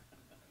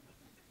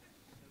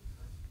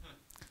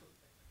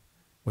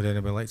 Would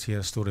anybody like to hear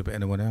a story about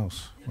anyone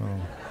else?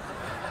 Well.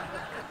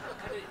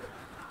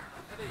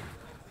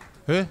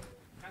 Who?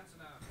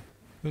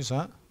 Who's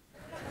that?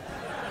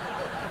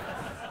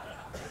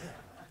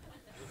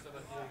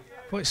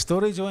 What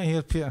story do you want to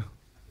hear, Peter?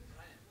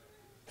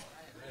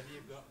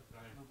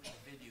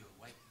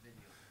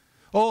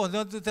 Oh,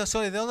 no,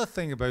 sorry, the other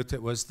thing about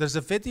it was there's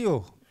a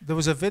video. There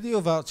was a video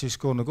of Archie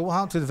scoring a goal. What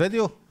happened to the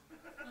video?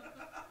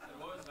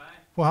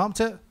 What happened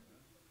to it?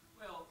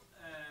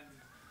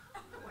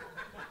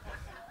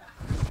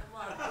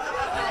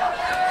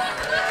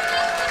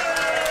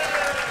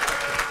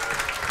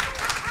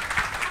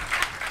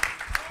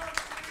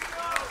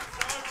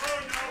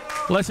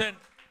 Well, listen,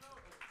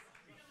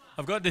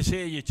 I've got to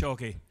say to you,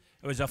 Chalky,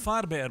 it was a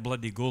far better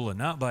bloody goal than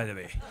that, by the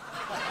way.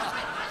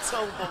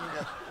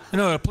 You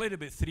know, I played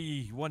about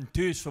 3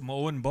 1-2s from my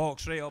own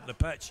box right up the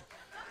pitch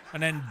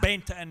and then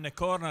bent it in the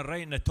corner,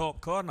 right in the top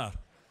corner.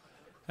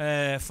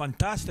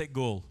 Fantastic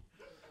goal.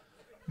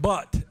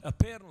 But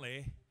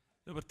apparently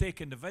they were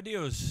taking the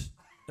videos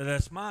of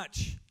this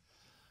match,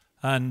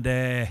 and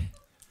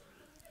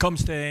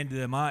comes to the end of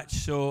the match,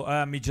 so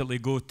I immediately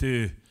go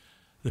to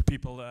the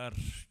people that are,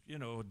 you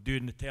know,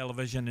 doing the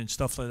television and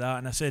stuff like that,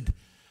 and I said,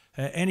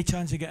 any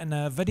chance of getting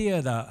a video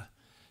of that?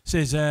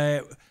 Says,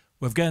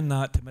 we've given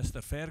that to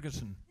Mr.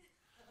 Ferguson.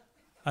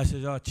 I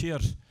said, oh,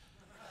 cheers.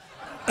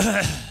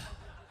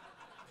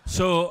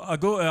 So I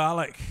go to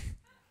Alec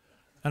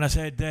and I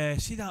said,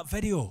 see that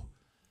video?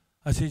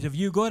 I said, have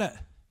you got it?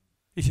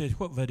 He says,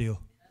 what video?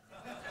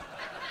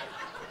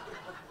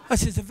 I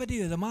said, the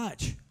video of the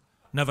match.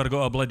 Never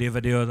got a bloody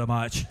video of the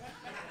match.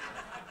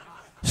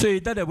 So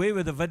he did away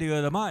with the video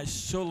of the match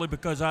solely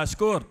because I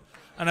scored,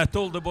 and I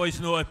told the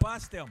boys no to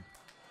pass to him.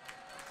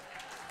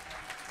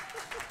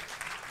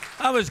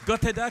 I was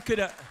gutted. I could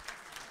have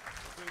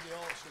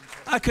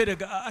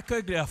got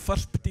a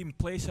first team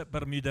place at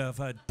Bermuda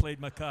if I'd played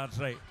my cards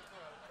right.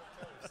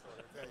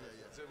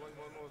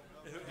 One more.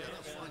 Yeah,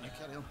 that's fine. You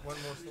carry on. One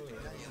more story.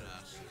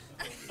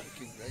 Yeah,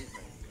 looking great,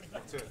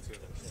 mate. Two.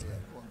 Yeah,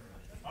 go on.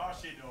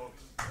 Archie Know.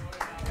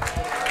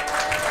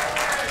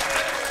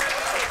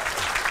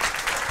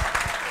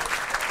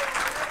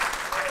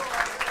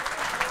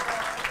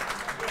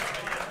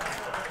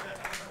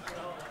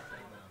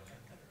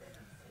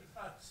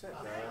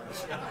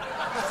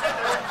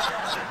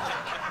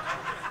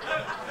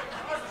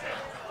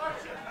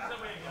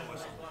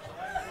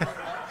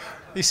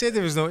 He said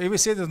there was no. He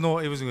said he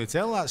wasn't going to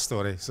tell that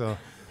story, so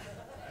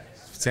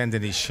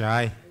pretending he's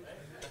shy.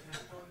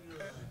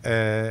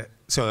 We'll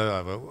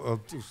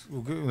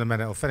go in a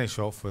minute. I'll finish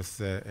off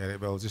with Eric,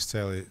 but I'll just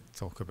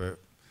talk about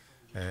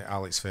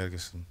Alex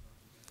Ferguson.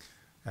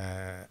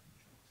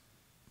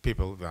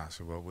 People ask,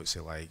 well, what's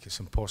he like? It's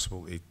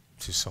impossible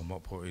to sum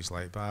up what he's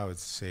like, but I would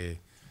say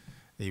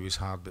he was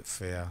hard but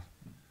fair,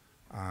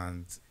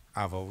 and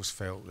I've always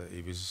felt that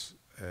he was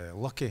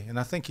lucky. And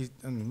I think I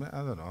don't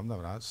know, I've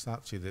never asked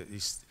that, that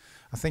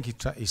I think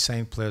he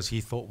signed players he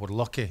thought were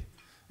lucky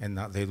in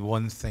that they'd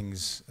won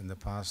things in the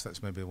past.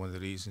 That's maybe one of the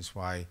reasons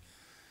why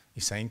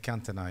he signed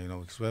Cantona, you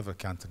know, because whoever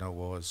Cantona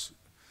was,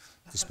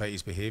 despite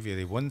his behaviour,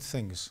 he won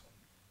things,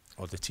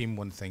 or the team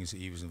won things that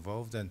he was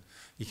involved in.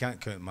 You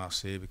can't count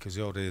Marseille because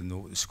they already know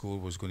what the score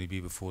was going to be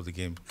before the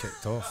game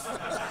kicked off.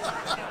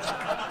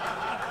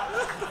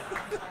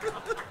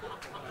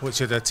 Which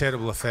had a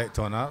terrible effect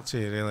on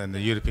Archie, really, in the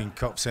European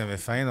Cup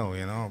semi-final,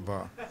 you know.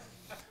 But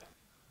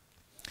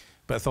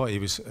I thought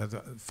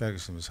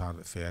Ferguson was hard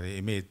but fair.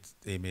 He made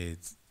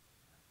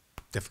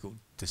difficult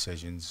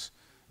decisions.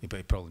 but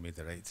he probably made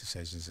the right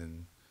decisions,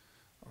 and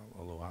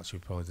although Archie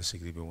would probably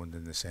disagree with one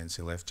in the sense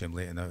he left Jim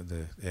Leighton out of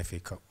the FA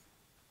Cup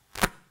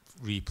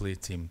replay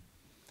team.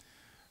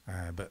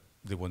 But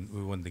we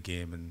won the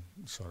game, and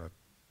sort of,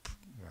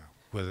 well,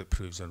 whether it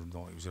proves or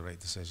not it was the right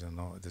decision or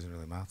not, it doesn't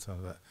really matter.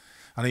 But,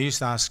 and I used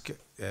to ask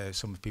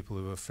some people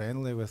who were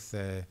friendly with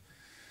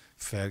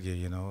Fergie,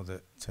 you know,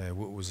 that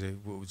what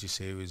would you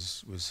say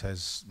was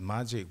his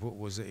magic? What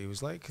was it he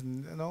was like?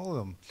 And all of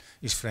them,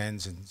 his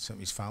friends and some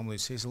of his family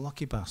would say, he's a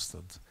lucky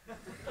bastard.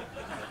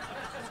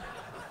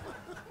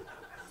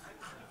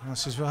 And I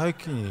says, well, how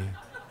can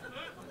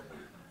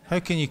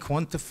you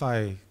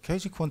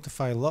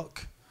quantify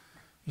luck?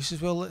 He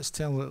says, well, let's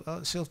tell it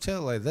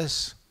like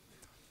this.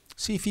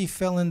 See if he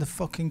fell in the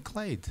fucking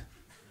Clyde.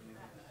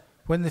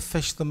 When they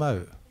fished them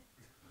out,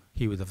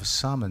 he would have a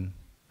salmon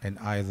in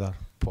either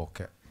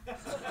pocket.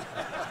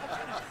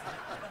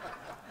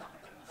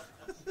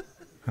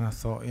 And I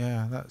thought,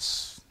 yeah,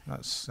 that's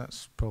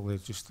probably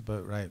just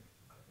about right.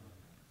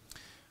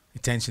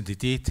 Attention to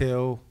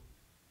detail,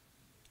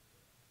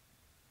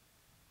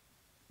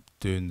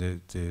 doing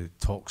the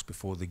talks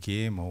before the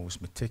game, always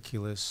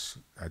meticulous,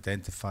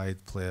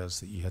 identified players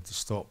that you had to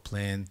stop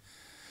playing,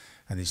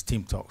 and his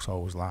team talks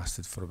always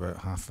lasted for about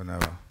half an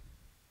hour.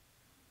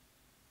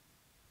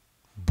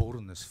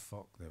 Boring as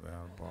fuck they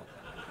were, but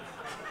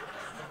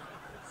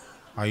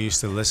I used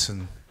to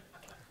listen,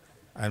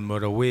 and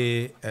we're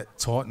away at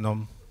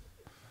Tottenham,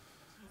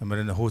 and we're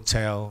in the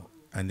hotel,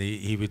 and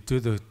he would do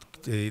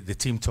the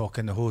team talk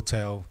in the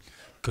hotel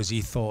because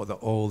he thought that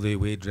all the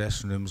away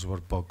dressing rooms were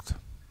bugged.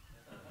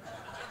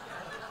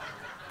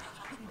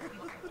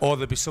 Or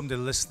there'd be somebody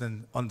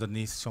listening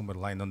underneath, somewhere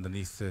lying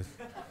underneath,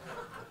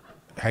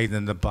 hiding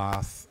in the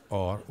bath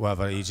or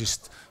whatever. He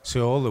just,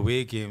 so all the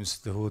away games,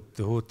 the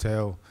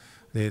hotel,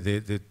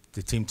 the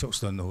team talks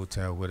done in the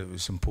hotel where it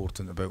was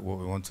important about what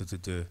we wanted to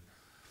do.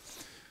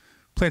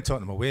 Playing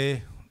Tottenham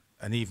away,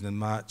 an evening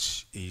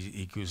match,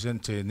 he goes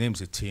into, names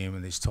the team,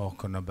 and he's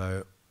talking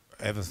about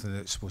everything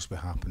that's supposed to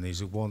be happening.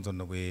 He's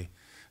wandering away,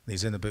 and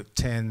he's in about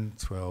 10,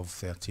 12,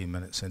 13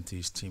 minutes into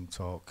his team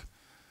talk,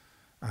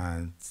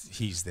 and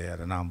he's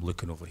there, and I'm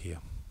looking over here.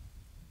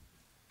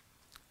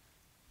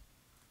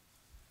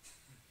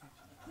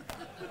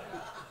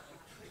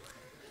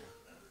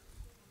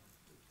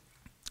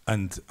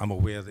 And I'm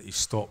aware that he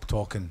stopped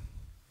talking.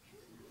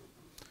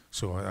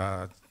 So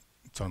I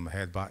turn my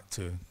head back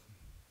to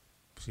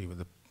see what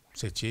the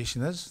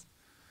situation is.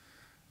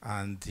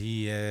 And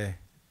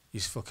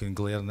he's fucking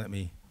glaring at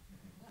me.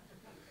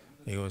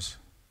 He goes,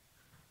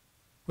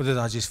 what did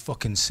I just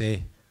fucking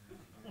say?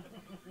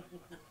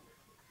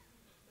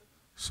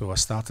 So I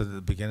started at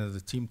the beginning of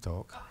the team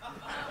talk.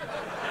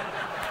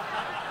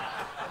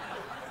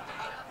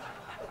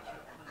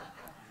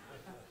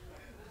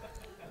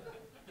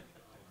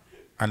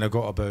 And I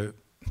got about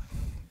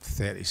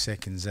 30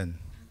 seconds in.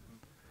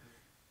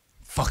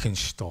 Fucking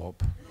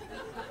stop.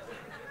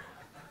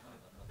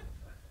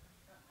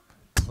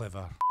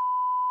 Clever.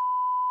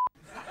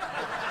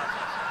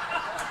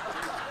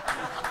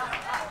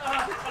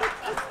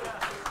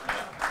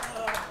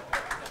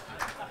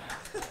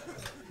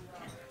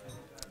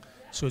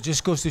 So it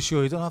just goes to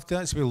show you don't have to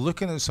actually be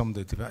looking at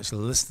somebody to be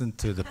actually listening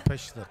to the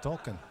pish they're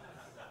talking.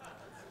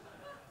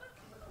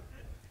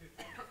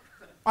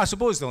 I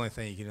suppose the only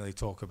thing you can really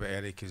talk about,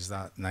 Eric, is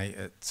that night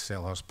at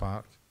Selhurst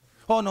Park.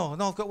 Oh, no,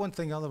 I've got one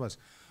thing otherwise.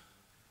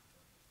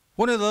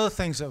 One of the other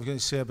things I was going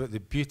to say about the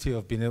beauty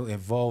of being able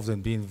to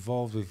be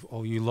involved with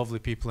all you lovely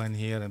people in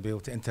here and be able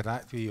to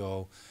interact with you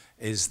all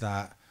is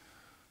that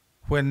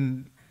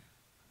when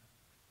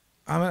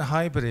I'm at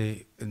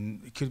Highbury,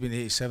 and it could have been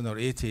 87 or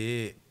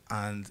 88,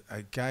 and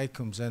a scout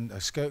comes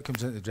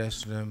into the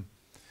dressing room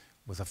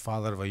with a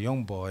father of a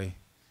young boy,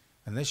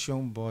 and this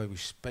young boy with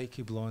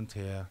spiky blonde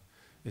hair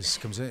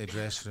comes into the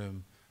dressing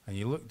room, and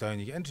you look down,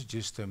 you get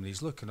introduced to him, and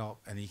he's looking up,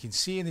 and you can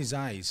see in his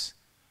eyes,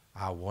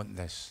 I want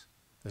this.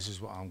 This is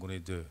what I'm going to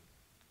do.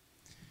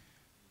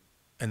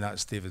 And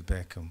that's David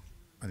Beckham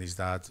and his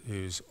dad,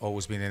 who's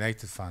always been a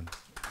United fan.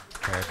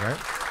 Ted, right?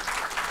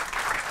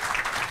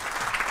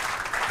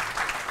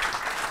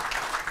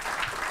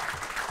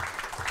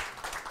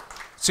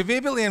 So be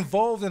able to be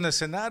involved in a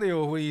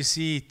scenario where you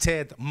see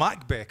Ted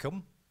Mac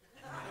Beckham,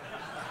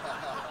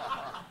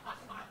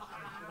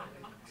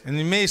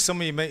 and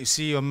some of you might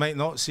see or might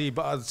not see,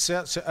 but I'd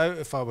search it out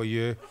if I were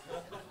you,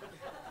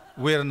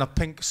 wearing a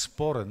pink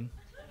sporran.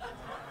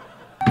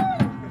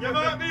 You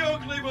might be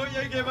ugly, but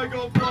you give a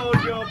good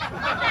blowjob.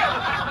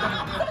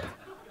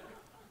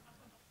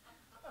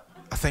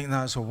 I think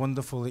that's a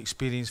wonderful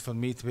experience for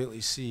me to be able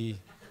to see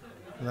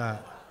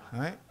that,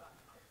 right?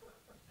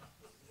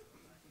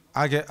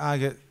 I get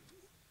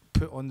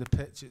put on the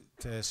pitch at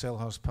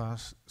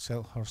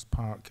Selhurst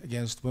Park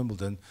against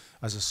Wimbledon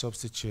as a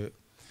substitute,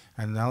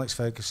 and Alex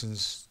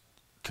Ferguson's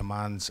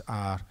commands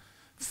are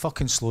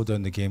fucking slow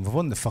down the game. We've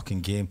won the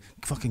fucking game.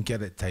 Fucking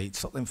get it tight.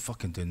 Stop them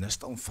fucking doing this.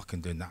 Stop them fucking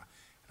doing that.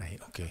 Right,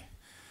 okay.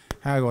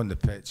 I go on the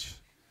pitch,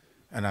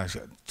 and I was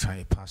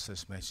trying to pass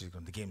this message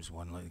going, the game's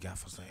won, like the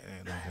gaffer's like,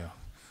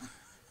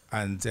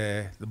 And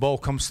the ball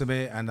comes to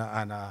me, and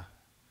I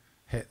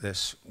hit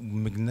this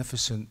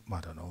magnificent,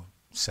 I don't know,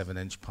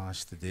 7-inch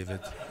pass to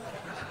David.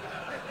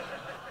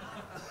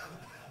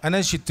 And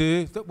as you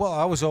do, what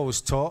I was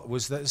always taught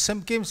was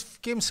that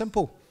game's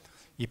simple.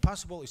 You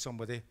pass the ball to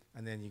somebody,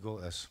 and then you go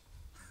like this.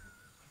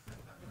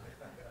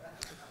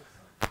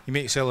 You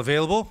make yourself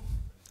available,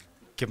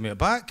 give me it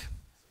back,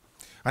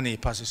 and then you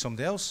pass it to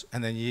somebody else,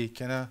 and then you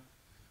kind of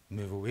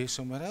move away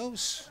somewhere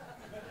else.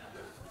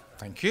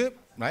 Thank you,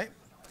 right?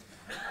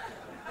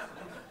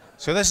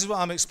 So this is what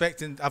I'm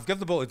expecting. I've given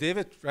the ball to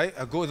David, right?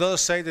 I go to the other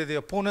side of the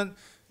opponent,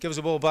 gives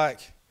the ball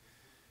back.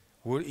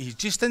 He's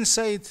just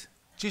inside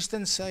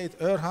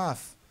our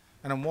half.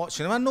 And I'm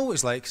watching him. I know what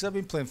it's like, because I've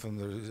been playing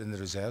in the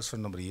reserves for a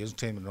number of years,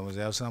 training in the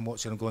reserves, and I'm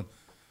watching him going,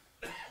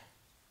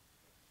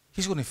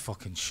 he's going to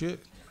fucking shoot.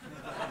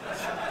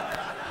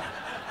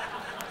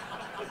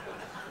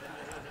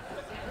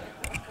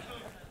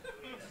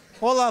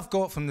 All I've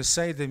got from the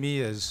side of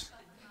me is,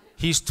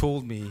 he's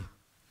told me,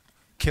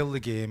 kill the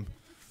game,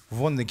 we've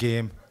won the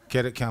game,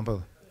 get it,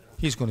 Campbell.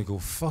 He's going to go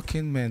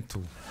fucking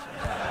mental.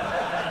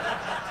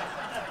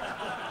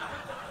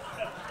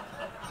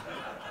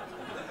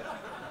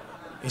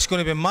 It's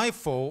going to be my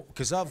fault,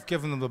 because I've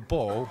given him the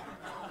ball,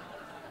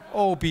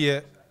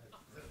 albeit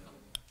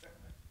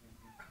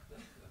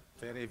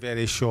very,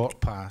 very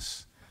short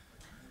pass.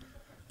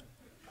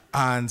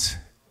 And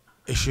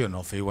sure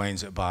enough, he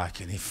winds it back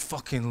and he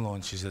fucking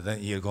launches it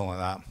into you, going like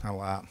that. How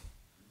like that?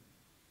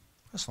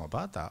 That's not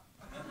bad, that.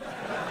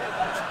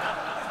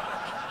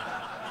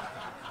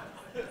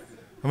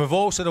 And we've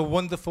also had a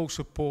wonderful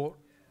support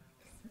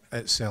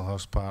at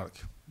Selhurst Park,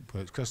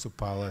 whether it's Crystal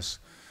Palace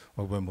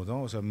or Wimbledon.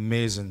 It was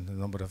amazing the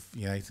number of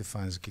United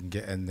fans that can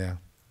get in there.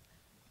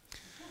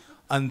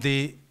 And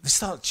they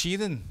start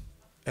cheering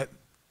at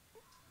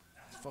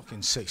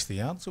fucking 60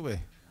 yards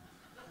away.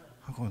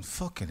 I'm going,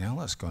 fucking hell,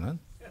 that's gone in.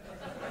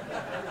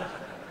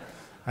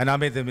 And I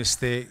made the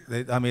mistake,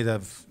 I made a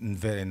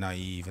very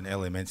naive and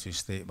elementary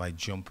mistake by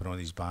jumping on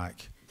his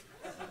back.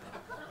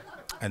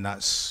 And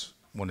that's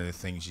one of the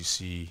things you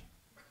see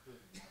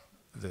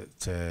that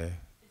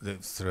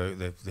throughout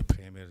the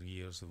Premier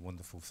years, the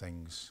wonderful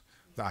things,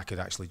 that I could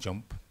actually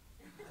jump.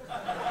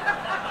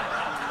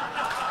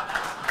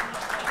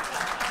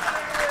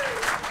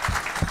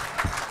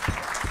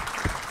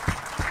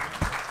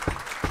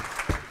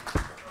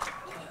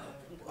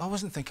 I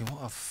wasn't thinking,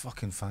 what a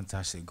fucking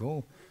fantastic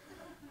goal.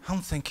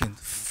 I'm thinking,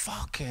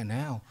 fucking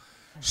hell,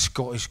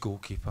 Scottish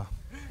goalkeeper.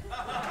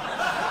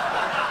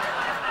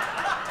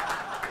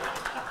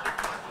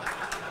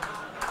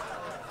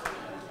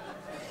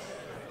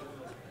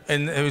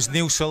 And it was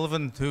Neil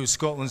Sullivan, who was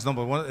Scotland's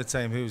 #1 at the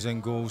time, who was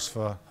in goals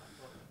for,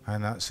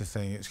 and that's the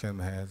thing, it's getting in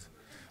my head.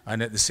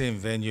 And at the same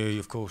venue,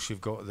 of course, you've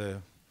got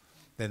the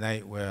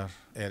night where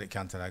Eric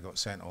Cantona got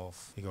sent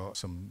off. He got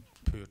some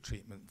poor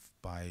treatment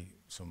by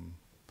some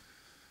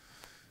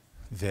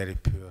very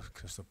poor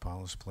Crystal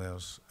Palace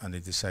players, and he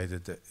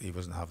decided that he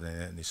wasn't having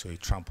any of it, so he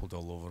trampled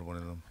all over one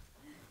of them.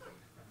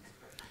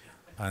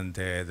 And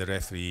the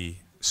referee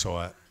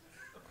saw it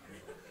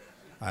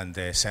and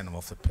sent him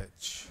off the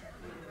pitch.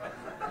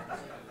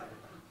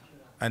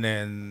 And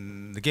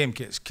then the game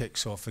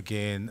kicks off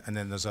again, and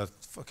then there's a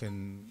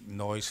fucking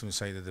noise from the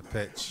side of the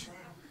pitch.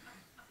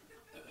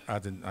 I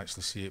didn't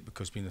actually see it,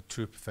 because being a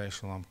true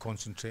professional, I'm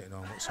concentrating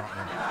on what's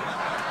happening.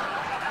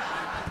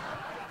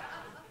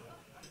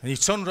 And he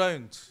turned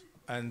round,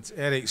 and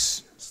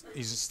he's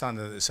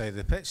standing at the side of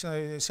the pitch. Now,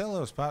 at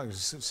Selhurst Park,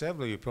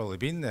 several of you have probably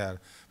been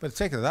there, but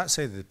particularly that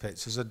side of the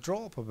pitch, there's a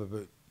drop of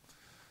about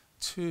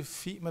 2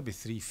 feet, maybe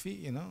 3 feet,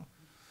 you know.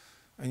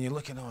 And you're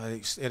looking, oh,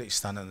 Eric's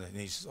standing there, and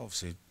he's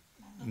obviously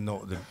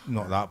not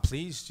that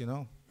pleased, you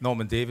know.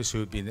 Norman Davis, who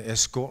had been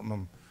escorting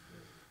him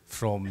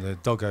from the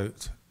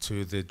dugout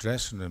to the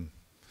dressing room.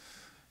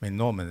 I mean,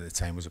 Norman at the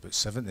time was about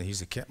 70, he's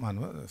the kit man.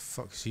 What the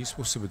fuck is he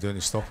supposed to be doing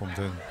to stop him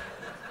doing?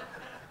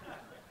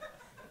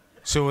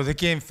 So when the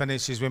game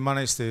finishes, we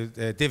managed to,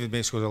 David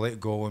May scored a late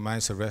goal, we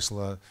managed to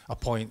wrestle a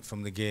point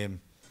from the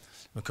game.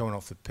 We're coming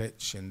off the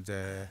pitch, and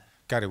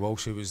Gary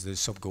Walsh, who was the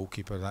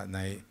sub-goalkeeper that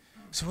night,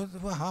 said,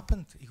 what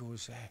happened? He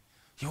goes,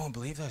 you won't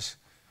believe this,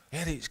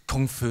 Eric's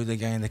kung fu the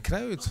guy in the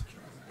crowd.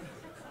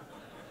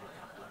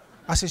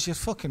 I says, you're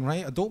fucking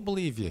right, I don't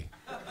believe you.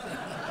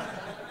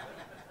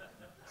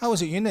 I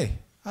was at uni,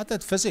 I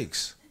did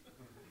physics.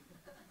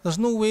 There's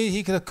no way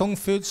he could have kung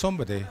fu'd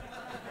somebody.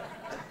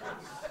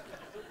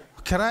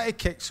 Karate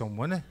kicked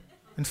someone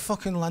and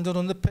fucking landed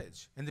on the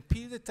pitch. In the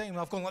period of time,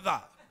 I've gone like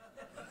that.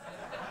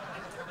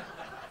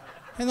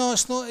 You know,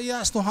 it's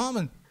not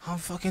happening. I'm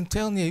fucking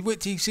telling you,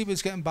 wait till you see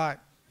what's getting back.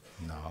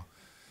 No.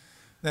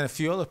 Then a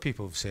few other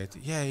people have said,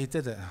 yeah, he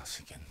did it. And I was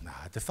thinking, nah,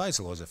 it defies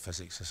the laws of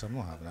physics, so I'm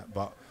not having it.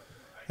 But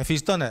if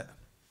he's done it,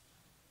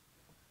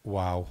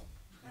 wow.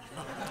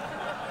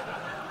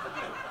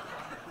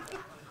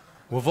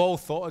 We've all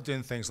thought of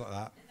doing things like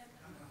that.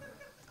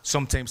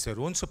 Sometimes to our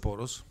own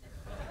supporters.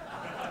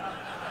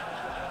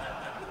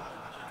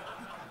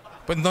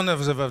 But none of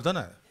us have ever done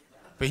it.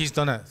 But he's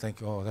done it.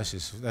 Think, oh, this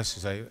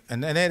is right.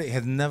 And Eric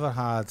had never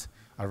had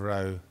a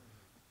row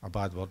a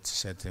bad word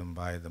said to him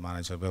by the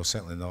manager. Well,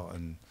 certainly not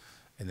in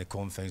the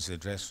confines of the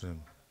dressing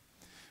room.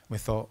 We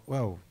thought,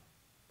 well,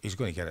 he's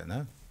going to get it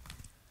now.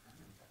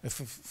 If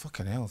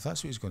fucking hell, if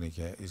that's what he's going to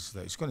get, is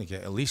that he's going to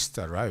get at least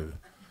a row,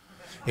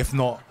 if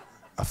not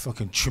a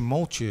fucking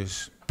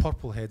tumultuous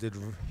purple-headed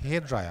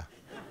hairdryer.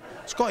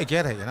 He's got to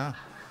get it, you know.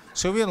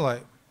 So we're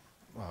like,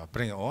 well,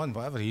 bring it on,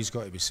 whatever he's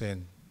got to be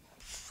saying.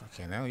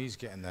 Fucking hell, he's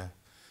getting the.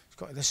 He's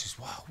got this is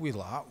wow. We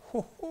like,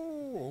 ho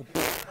ho.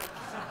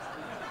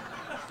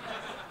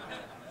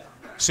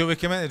 So we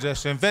come into the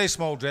dressing room, very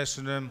small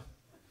dressing room,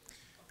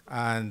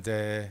 and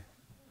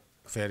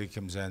Ferry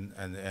comes in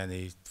and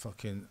he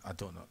fucking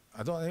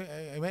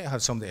he might have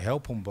had somebody to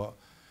help him, but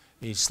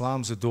he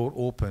slams the door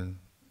open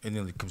and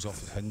nearly comes off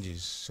the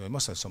hinges. So he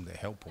must have somebody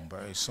to help him,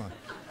 but he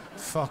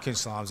fucking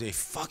slams it. He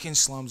fucking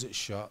slams it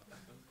shut.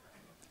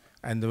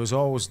 And there was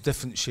always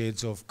different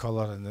shades of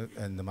colour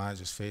in the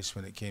manager's face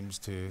when it came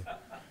to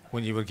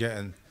when you were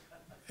getting,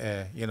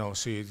 you know,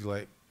 so you'd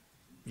like,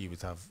 you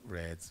would have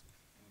red,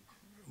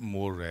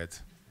 more red,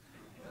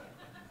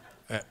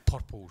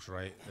 purples,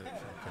 right?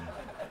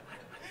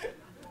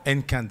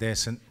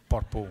 Incandescent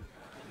purple.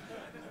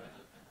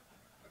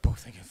 But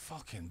thinking,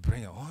 fucking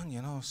bring it on,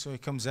 you know. So he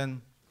comes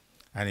in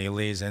and he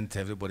lays into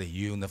everybody,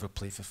 you'll never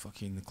play for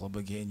fucking the club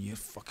again, you're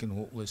fucking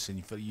hopeless,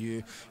 and for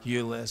you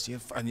less,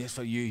 and yes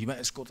for you might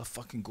have scored a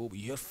fucking goal, but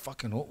you're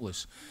fucking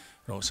hopeless.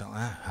 And all saying,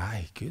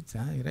 aye, good,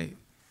 aye, right.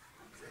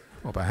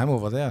 What about him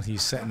over there?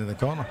 He's sitting in the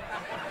corner.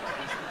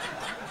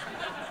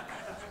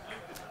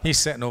 He's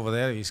sitting over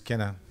there, he's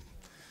kind of a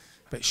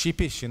bit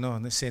sheepish, you know,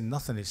 and they say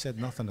nothing, he said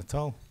nothing at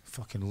all.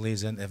 Fucking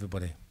lays into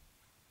everybody.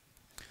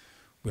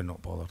 We're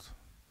not bothered,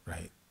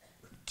 right?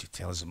 You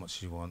tell us as much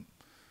as you want.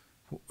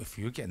 If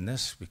you're getting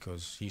this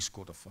because he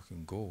scored a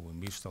fucking goal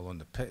and we're still on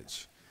the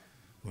pitch,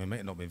 we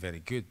might not be very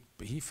good,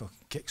 but he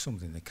fucking kicked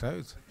somebody in the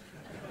crowd.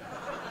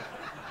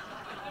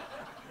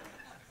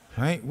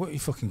 Right? What are you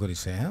fucking going to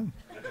say to him?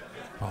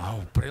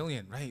 Oh,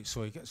 brilliant, right?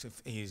 So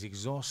he's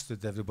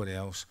exhausted everybody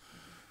else.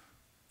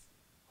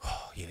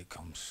 Oh, here it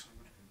comes.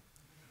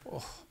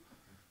 Oh,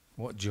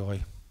 what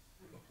joy.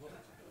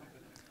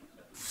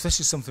 This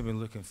is something we've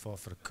been looking for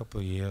a couple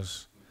of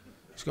years.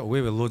 He's got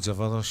away with loads of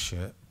other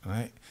shit,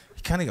 right?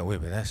 He can't get away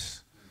with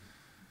this.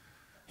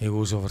 He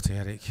goes over to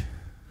Eric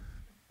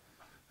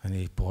and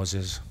he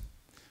pauses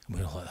and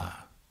we're all like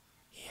that.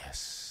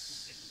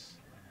 Yes.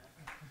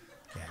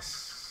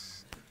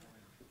 Yes.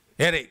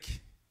 Eric,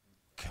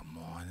 come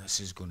on, this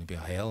is going to be a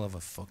hell of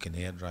a fucking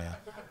hairdryer.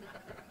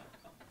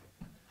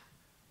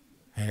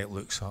 Eric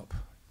looks up,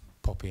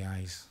 poppy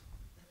eyes.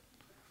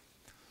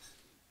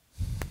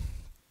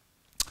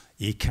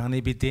 You can't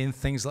be doing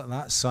things like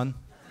that, son.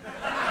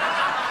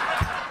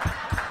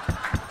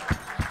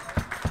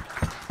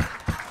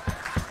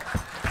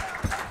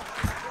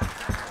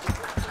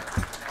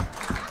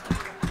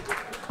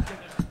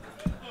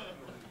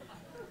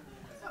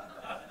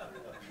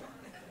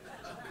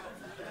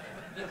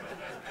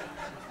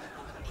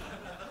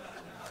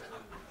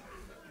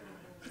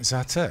 Is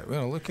that it?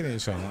 We're all looking at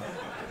each other.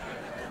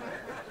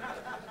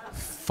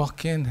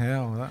 Fucking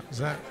hell, that was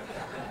it.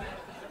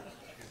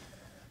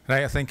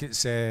 Right, I think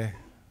it's,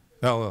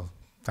 well,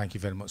 thank you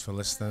very much for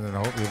listening, and I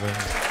hope you've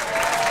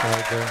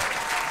enjoyed it.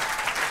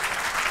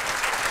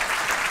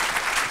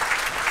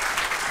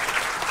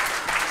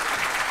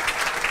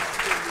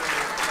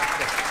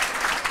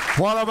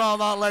 What about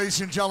that, ladies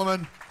and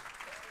gentlemen?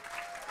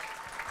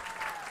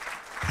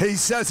 He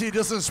says he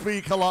doesn't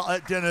speak a lot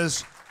at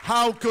dinners.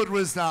 How good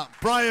was that?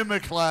 Brian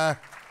McClair,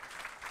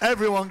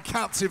 everyone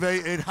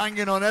captivated,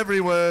 hanging on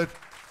every word.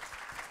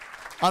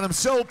 And I'm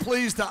so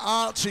pleased that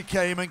Archie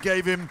came and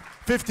gave him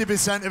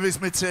 50% of his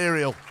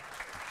material.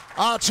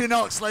 Archie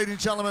Knox, ladies and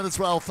gentlemen, as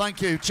well.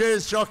 Thank you.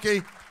 Cheers,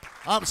 Choccy.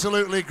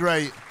 Absolutely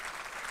great.